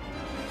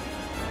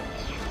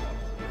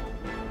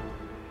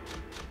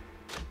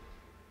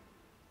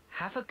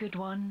 Have a good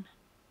one.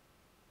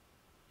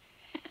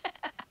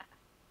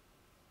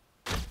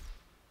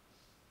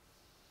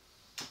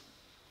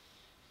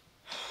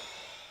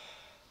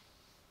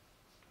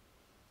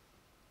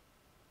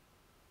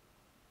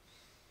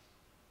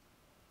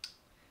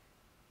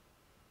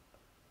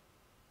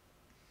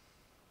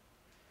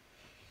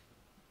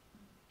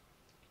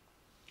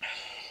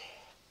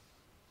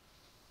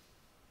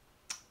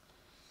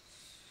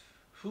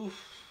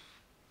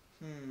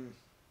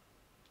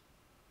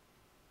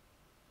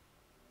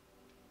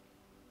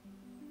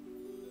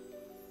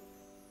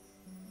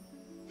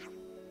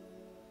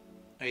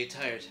 Are you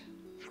tired?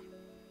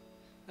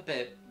 I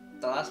bet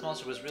the last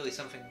monster was really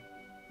something.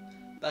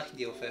 But I can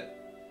deal with it.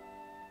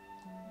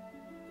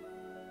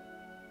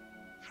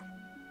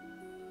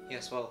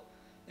 Yes, well,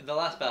 in the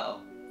last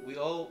battle, we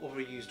all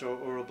overused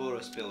our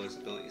Ouroboros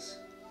abilities.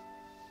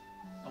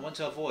 I want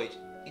to avoid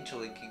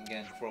interlinking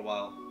again for a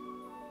while.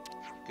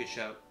 Good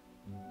shout.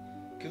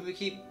 Couldn't we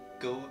keep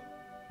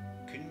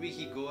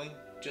going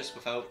just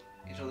without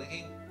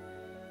interlinking?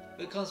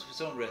 But it comes with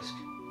its own risk.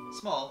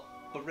 Small,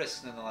 but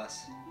risk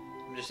nonetheless.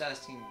 I'm just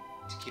asking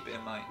to keep it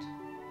in mind.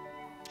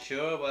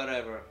 Sure,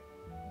 whatever.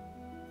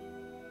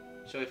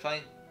 Shall we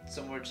find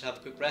somewhere to have a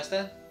quick rest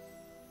then?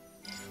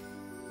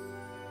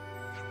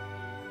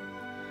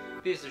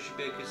 Appears there should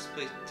be a good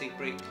place to take a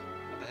break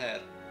up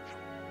ahead.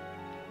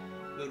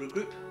 We'll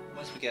regroup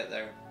once we get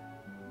there.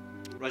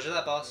 Roger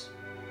that, boss.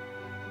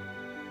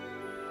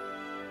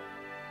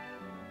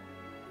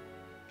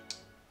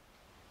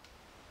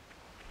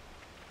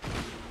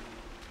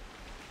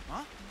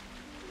 Huh?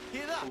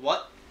 Hear that?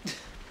 What?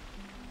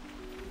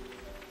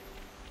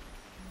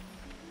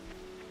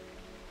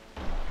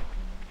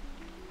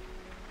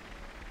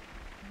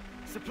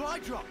 Supply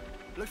drop.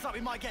 Looks like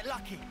we might get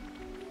lucky.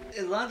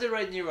 It landed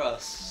right near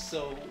us,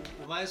 so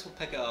we might as well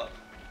pick it up.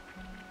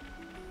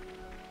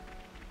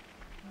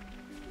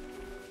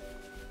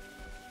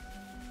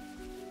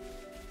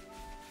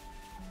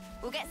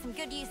 We'll get some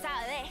good use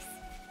out of this.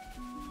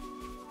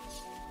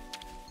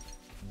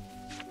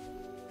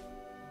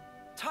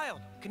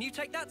 Tile, can you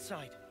take that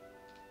side?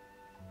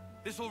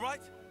 This all right?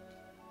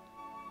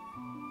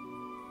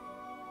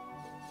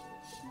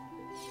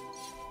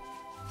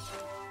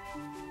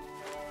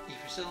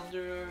 Ether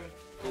cylinder,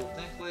 gold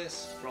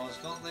necklace, bronze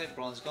gauntlet,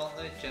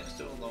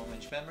 gemstone, long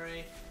range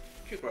memory,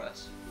 true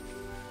grass.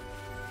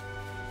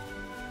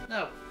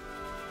 Now,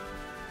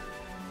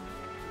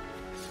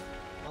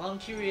 well, I'm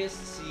curious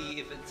to see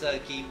if it's a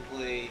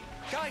gameplay,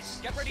 Guys,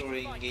 get ready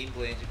story and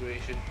gameplay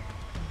integration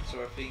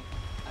sort of thing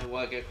I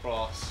want to get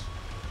across.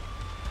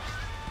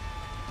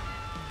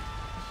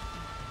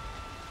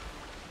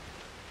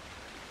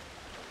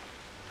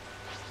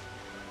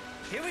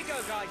 Here we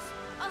go, guys.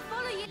 I'll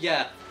follow you.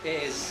 Yeah,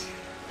 it is.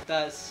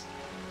 That's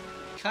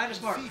kind of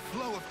smart. Free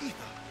flow of ether.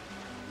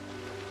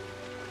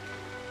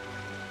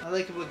 I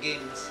like it when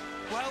games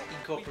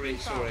incorporate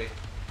story.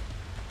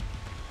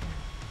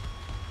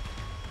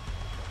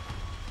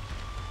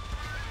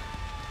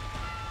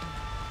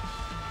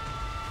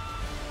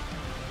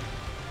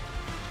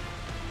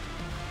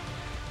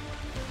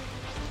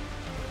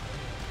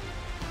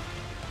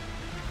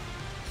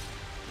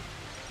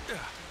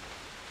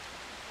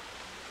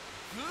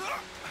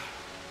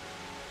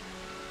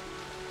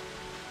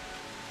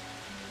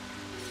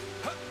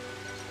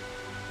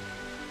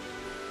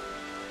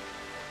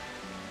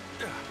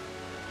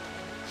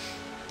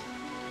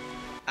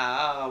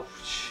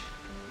 Ouch.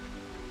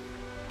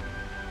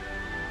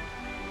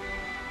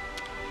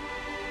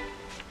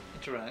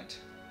 Interact.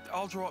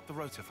 I'll draw up the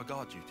rotor for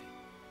guard duty.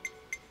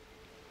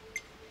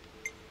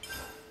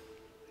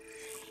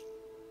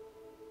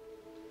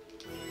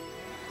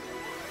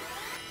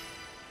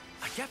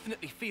 I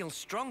definitely feel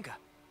stronger.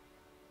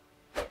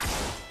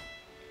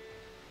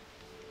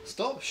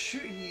 Stop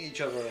shooting at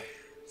each other.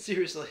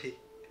 Seriously.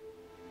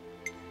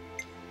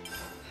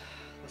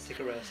 Let's take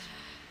a rest.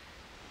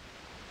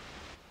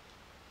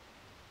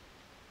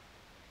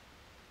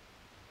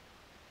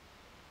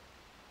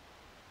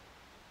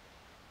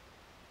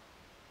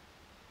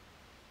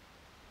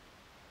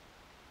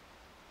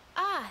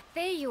 Ah,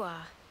 there you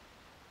are.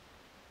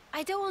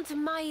 I don't want to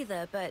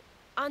mither, but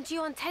aren't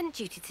you on tent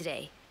duty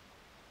today?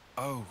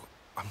 Oh,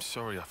 I'm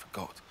sorry, I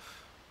forgot.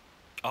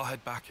 I'll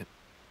head back and...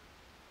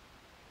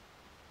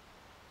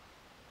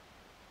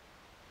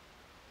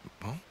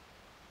 Huh?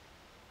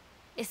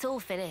 It's all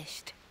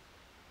finished.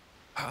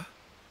 Huh?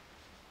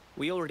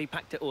 We already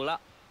packed it all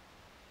up.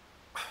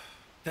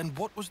 Then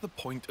what was the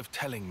point of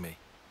telling me?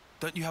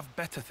 Don't you have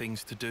better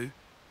things to do?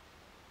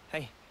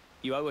 Hey,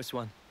 you owe us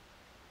one.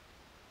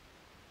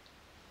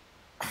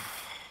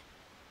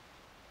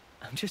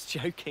 I'm just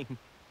joking.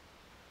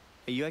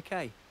 Are you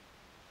okay?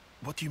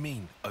 What do you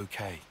mean,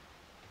 okay?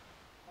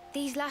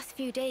 These last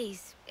few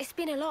days, it's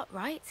been a lot,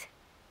 right?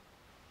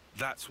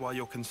 That's why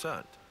you're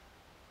concerned?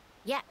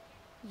 Yeah,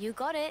 you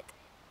got it.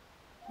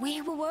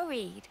 We were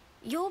worried.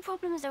 Your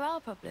problems are our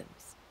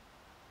problems.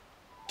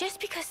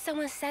 Just because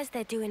someone says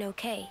they're doing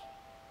okay,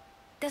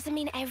 doesn't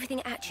mean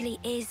everything actually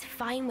is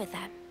fine with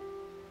them.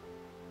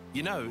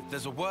 You know,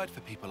 there's a word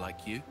for people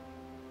like you.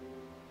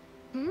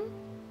 Hmm?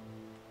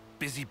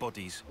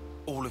 Busybodies,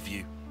 all of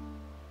you.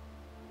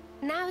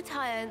 Now,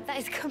 Tyon, that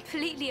is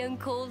completely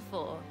uncalled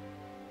for.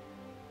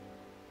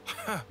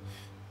 Huh?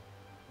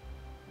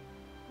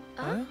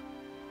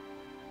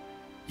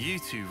 You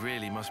two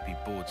really must be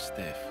bored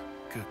stiff.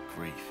 Good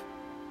grief.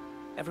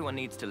 Everyone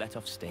needs to let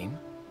off steam.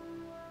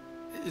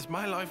 Is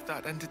my life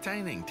that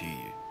entertaining to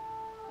you?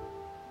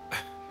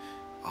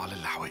 I'll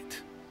allow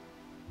it.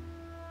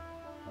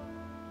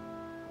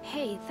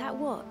 Hey, that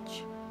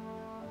watch.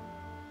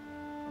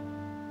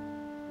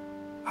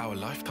 Our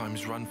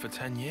lifetimes run for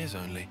 10 years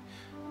only.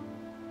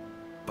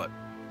 But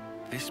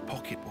this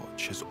pocket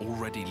watch has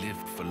already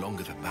lived for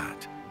longer than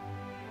that,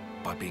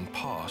 by being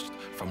passed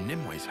from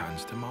Nimwe's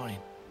hands to mine.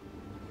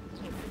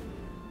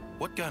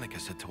 What Guernica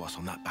said to us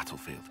on that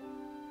battlefield.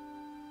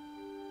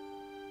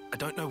 I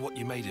don't know what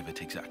you made of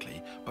it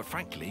exactly, but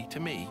frankly, to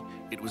me,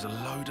 it was a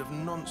load of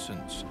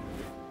nonsense.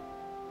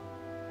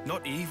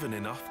 Not even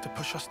enough to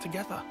push us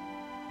together.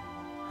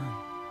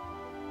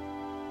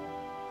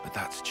 But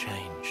that's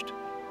changed.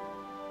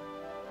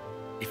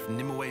 If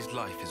Nimwe's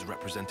life is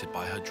represented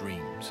by her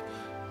dreams,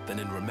 then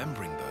in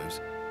remembering those,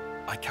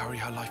 I carry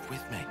her life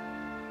with me.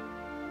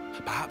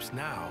 Perhaps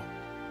now,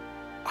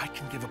 I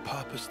can give a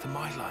purpose to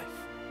my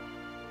life.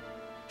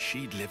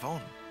 She'd live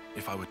on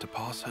if I were to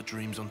pass her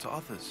dreams on to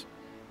others,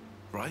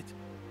 right?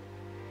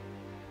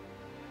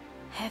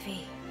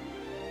 Heavy.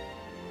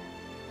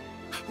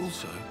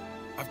 Also,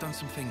 I've done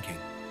some thinking.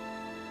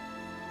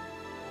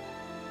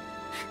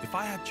 If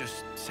I had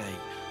just, say,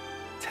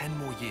 10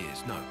 more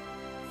years, no,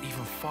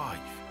 even 5,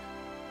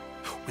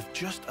 with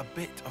just a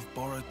bit of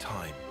borrowed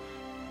time,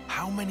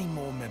 how many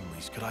more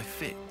memories could I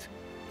fit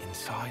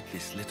inside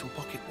this little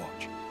pocket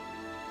watch?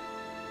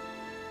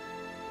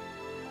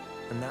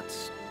 And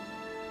that's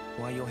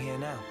why you're here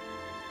now?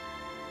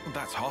 Well,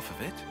 that's half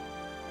of it.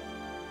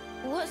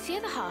 What's the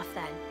other half,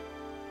 then?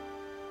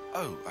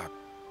 Oh,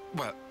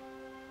 well...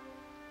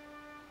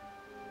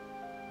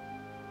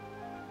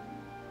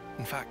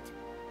 In fact,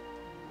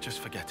 just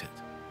forget it.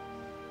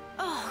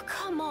 Oh,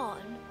 come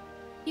on.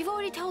 You've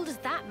already told us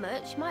that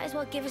much. Might as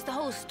well give us the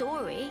whole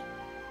story.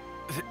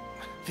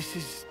 This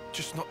is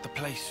just not the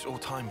place or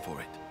time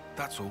for it.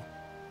 That's all.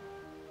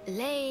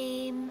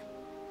 Lame.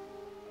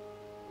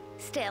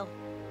 Still,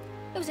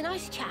 it was a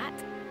nice chat.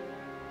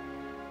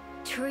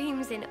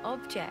 Dreams in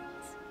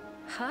objects.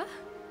 Huh?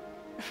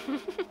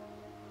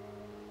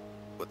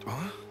 What?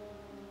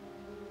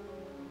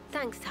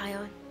 Thanks,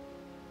 Tyon.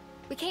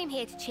 We came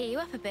here to cheer you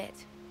up a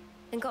bit,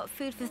 and got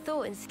food for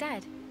thought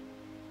instead.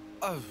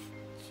 Oh,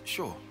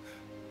 sure.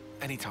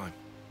 Anytime.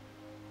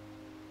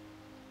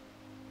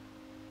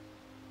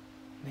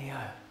 Neo.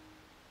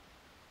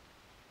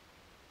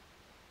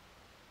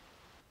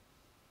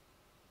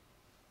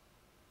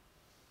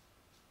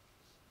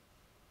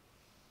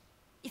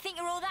 You think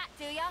you're all that,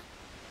 do ya?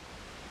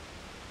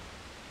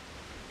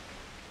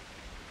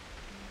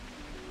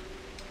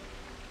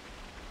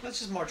 Let's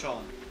just march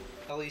on.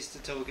 At least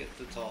until we get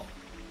to the top.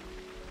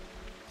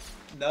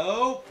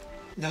 No!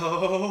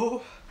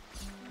 No!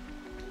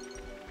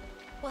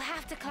 We'll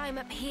have to climb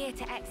up here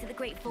to exit the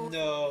Great Fall.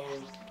 No.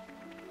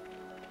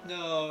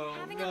 No.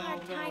 Having no, a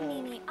hard time,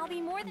 no. Mimi. I'll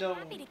be more than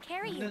happy to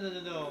carry you. No, no,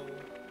 no, no.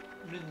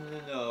 No, no, no,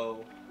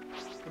 no.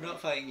 We're not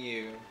fighting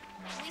you.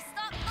 We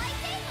stop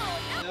fighting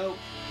or no?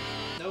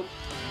 Nope.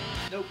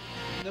 Nope.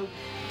 Nope. Nope.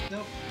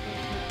 Nope.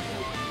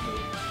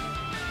 Nope.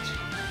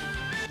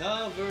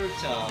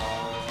 Navarta.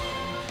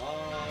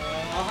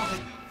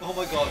 Oh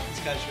my god, it's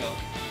casual.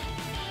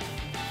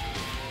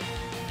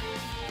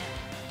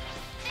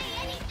 Say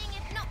anything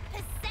if not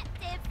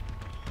perceptive.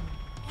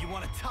 You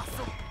want to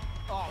tussle?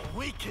 Oh,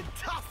 we can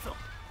tussle!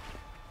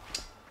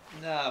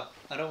 No,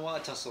 I don't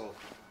want to tussle.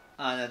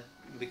 And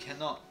we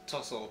cannot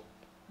tussle.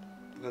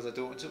 Because I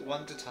don't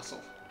want to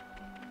tussle.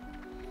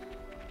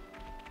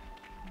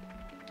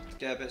 Let's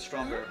get a bit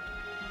stronger.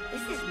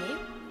 This is new.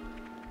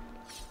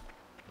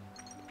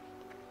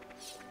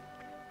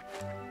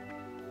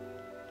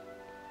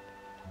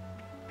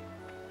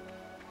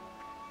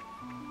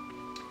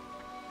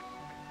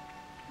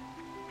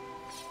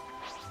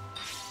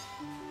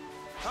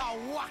 I'll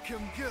whack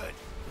him good!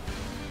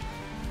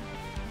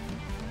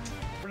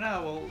 For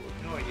now, we'll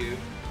ignore you.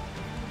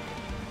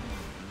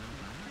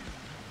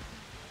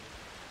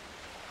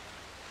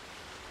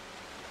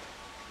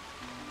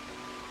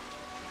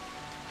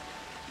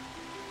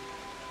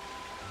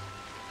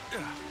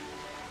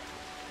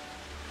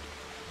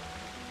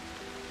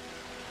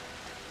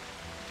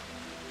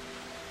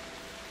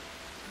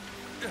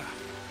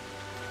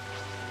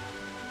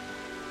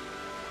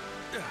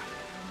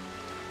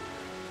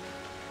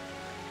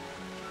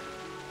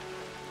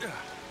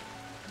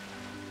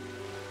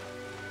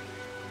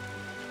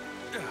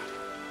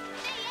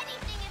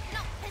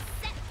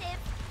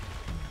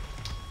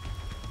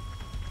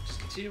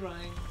 Continue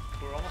running.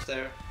 We're almost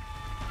there.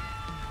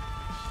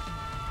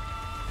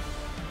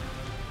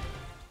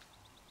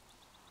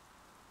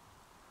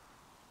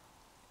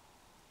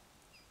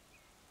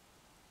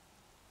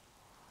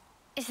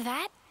 Is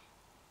that?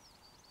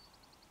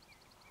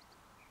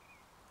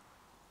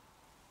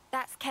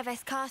 That's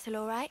Keves Castle,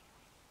 all right?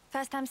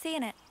 First time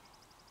seeing it.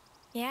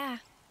 Yeah.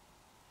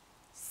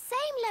 Same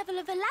level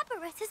of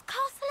elaborate as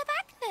Castle of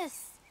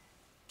Agnes.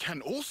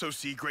 Can also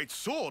see great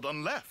sword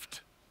on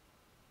left.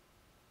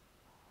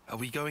 Are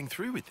we going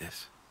through with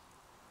this?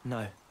 No.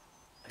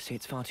 I see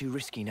it's far too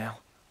risky now.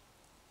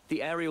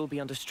 The area will be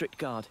under strict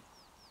guard.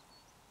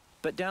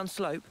 But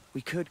downslope,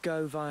 we could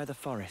go via the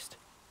forest.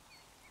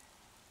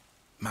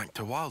 Back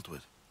to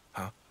Wildwood,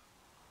 huh?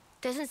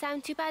 Doesn't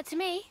sound too bad to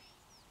me.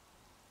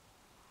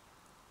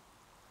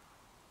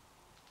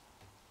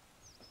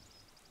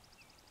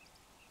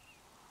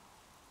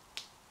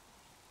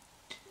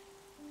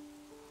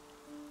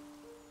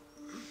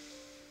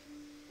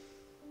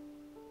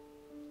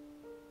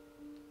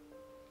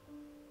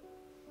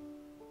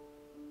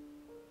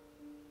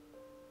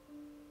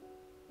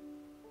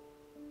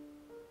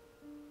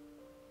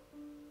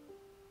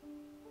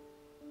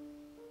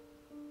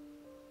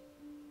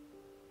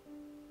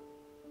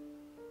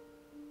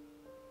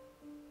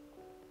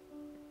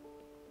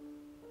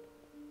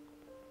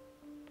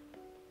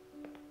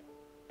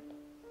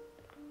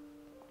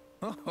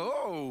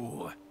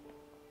 Oh,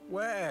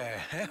 where?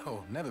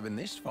 Hell, never been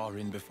this far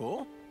in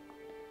before.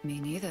 Me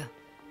neither.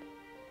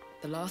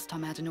 The last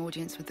time I had an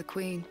audience with the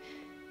Queen,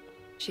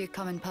 she had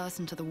come in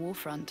person to the war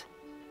front.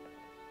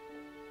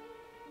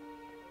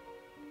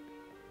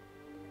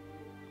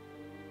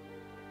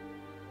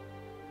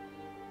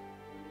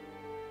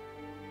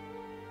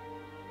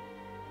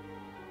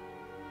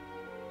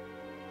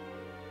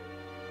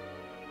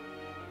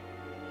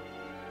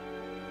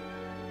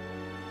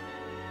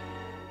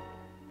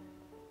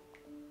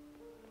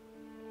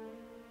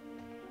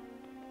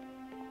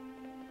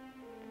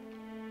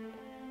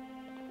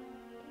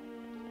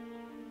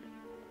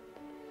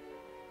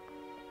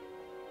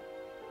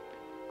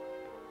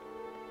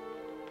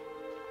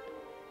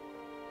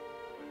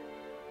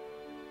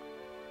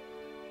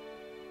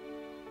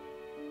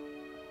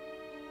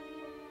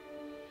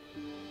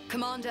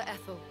 Commander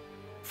Ethel,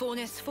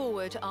 Fornis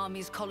forward,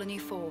 Armies Colony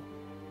 4.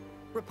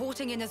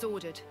 Reporting in as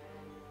ordered,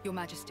 Your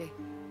Majesty.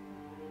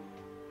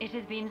 It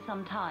has been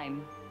some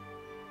time,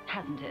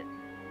 hasn't it?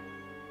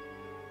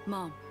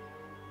 Ma'am,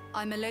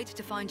 I'm elated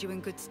to find you in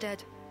good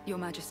stead, Your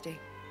Majesty.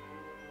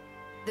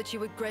 That you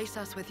would grace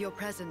us with your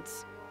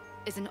presence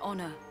is an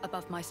honor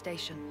above my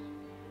station.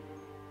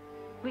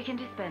 We can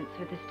dispense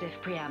with the stiff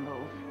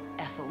preambles,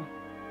 Ethel.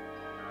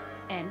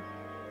 N.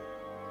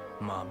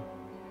 Mom.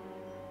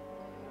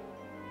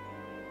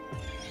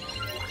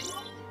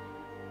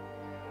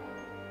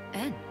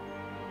 N.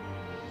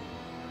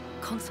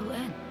 Consul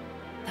N.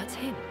 That's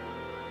him.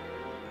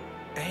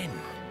 N.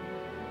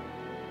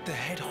 The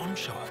head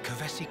honcho of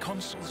Kevesi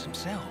Consuls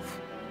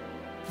himself.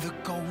 The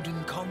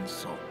Golden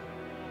Consul.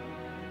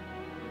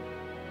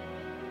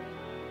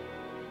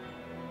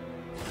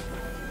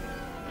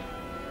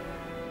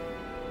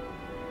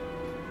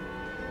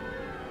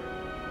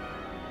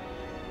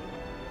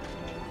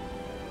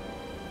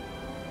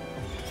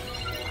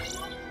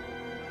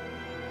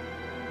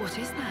 What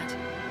is that?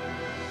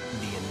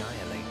 The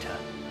Annihilator.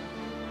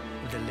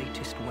 The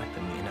latest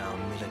weapon in our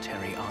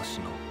military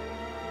arsenal.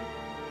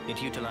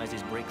 It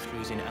utilizes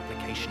breakthroughs in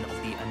application of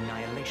the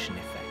annihilation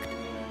effect.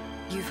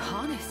 You've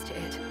harnessed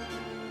it.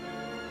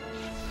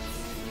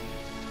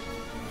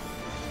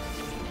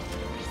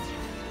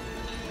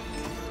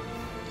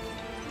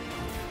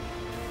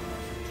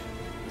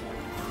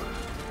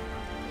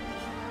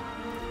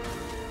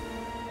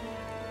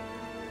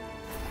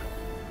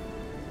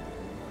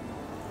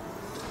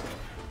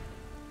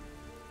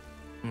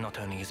 Not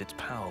only is its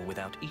power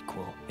without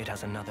equal, it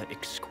has another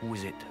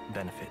exquisite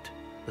benefit.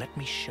 Let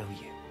me show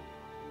you.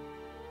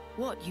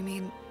 What, you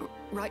mean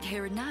right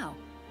here and now?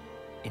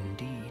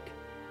 Indeed.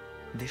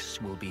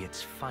 This will be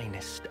its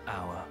finest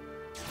hour.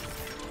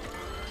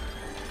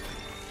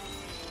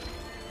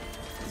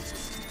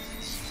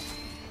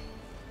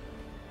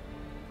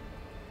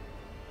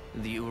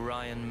 The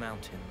Urian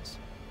Mountains.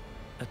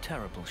 A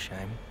terrible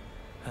shame.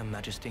 Her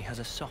Majesty has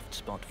a soft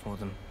spot for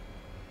them.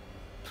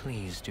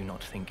 Please do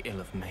not think ill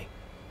of me.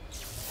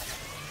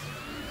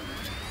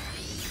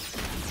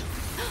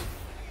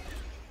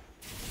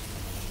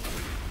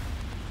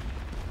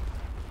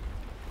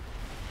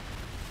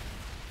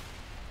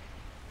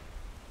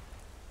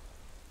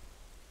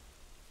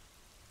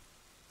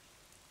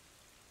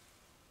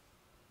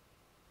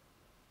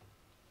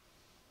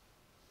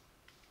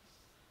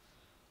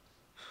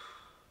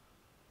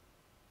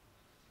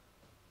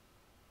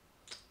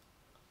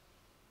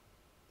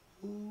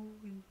 Oh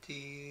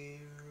dear.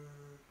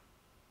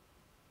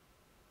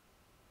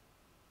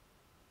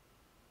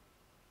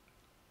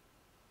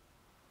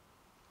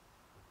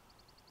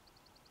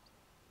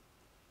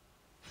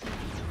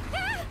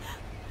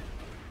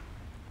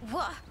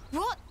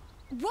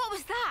 What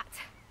was that?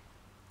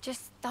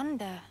 Just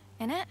thunder,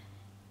 innit?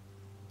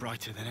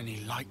 brighter than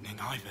any lightning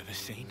I've ever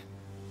seen.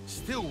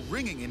 Still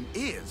ringing in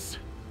ears.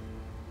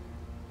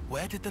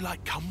 Where did the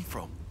light come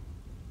from?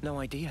 No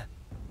idea.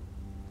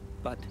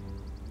 But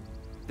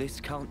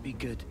this can't be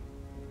good.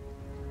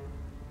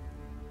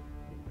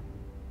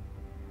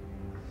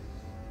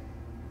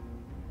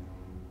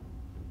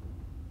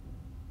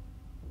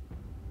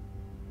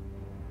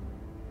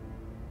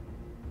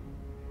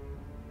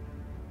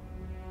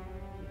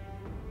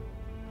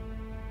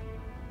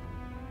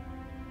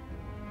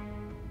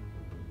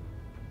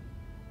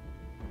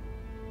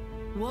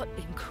 What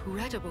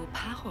incredible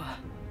power!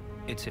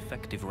 Its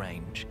effective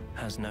range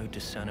has no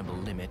discernible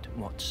limit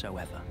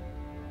whatsoever.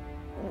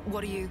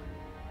 What are you...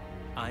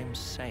 I'm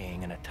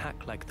saying an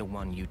attack like the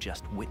one you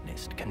just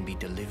witnessed can be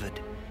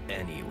delivered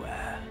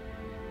anywhere.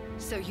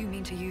 So you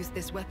mean to use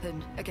this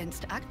weapon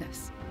against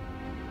Agnes?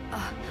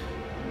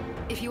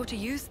 If you were to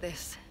use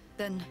this,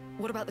 then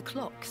what about the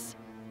clocks?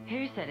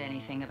 Who said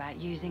anything about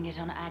using it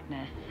on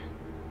Agnes?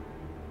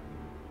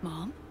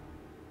 Mom?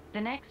 The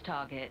next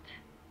target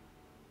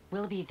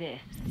will be this.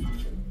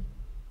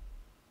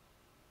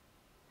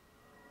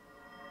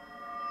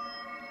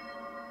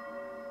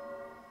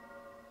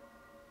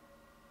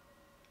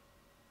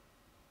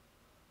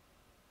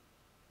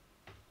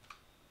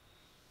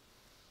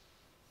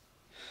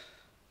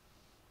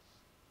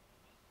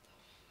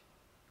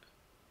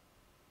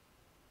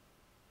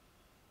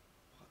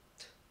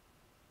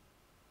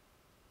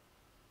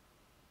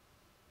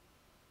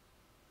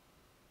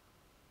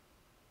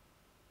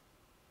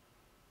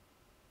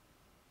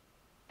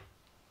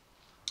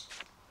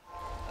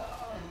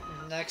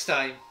 Next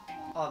time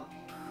on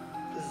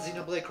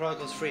Xenoblade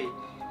Chronicles 3.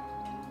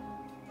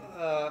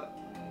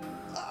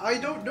 I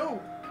don't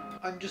know.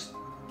 I'm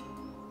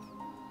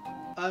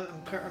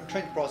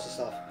trying to process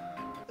stuff.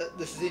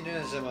 This is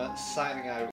Xenoblade signing out.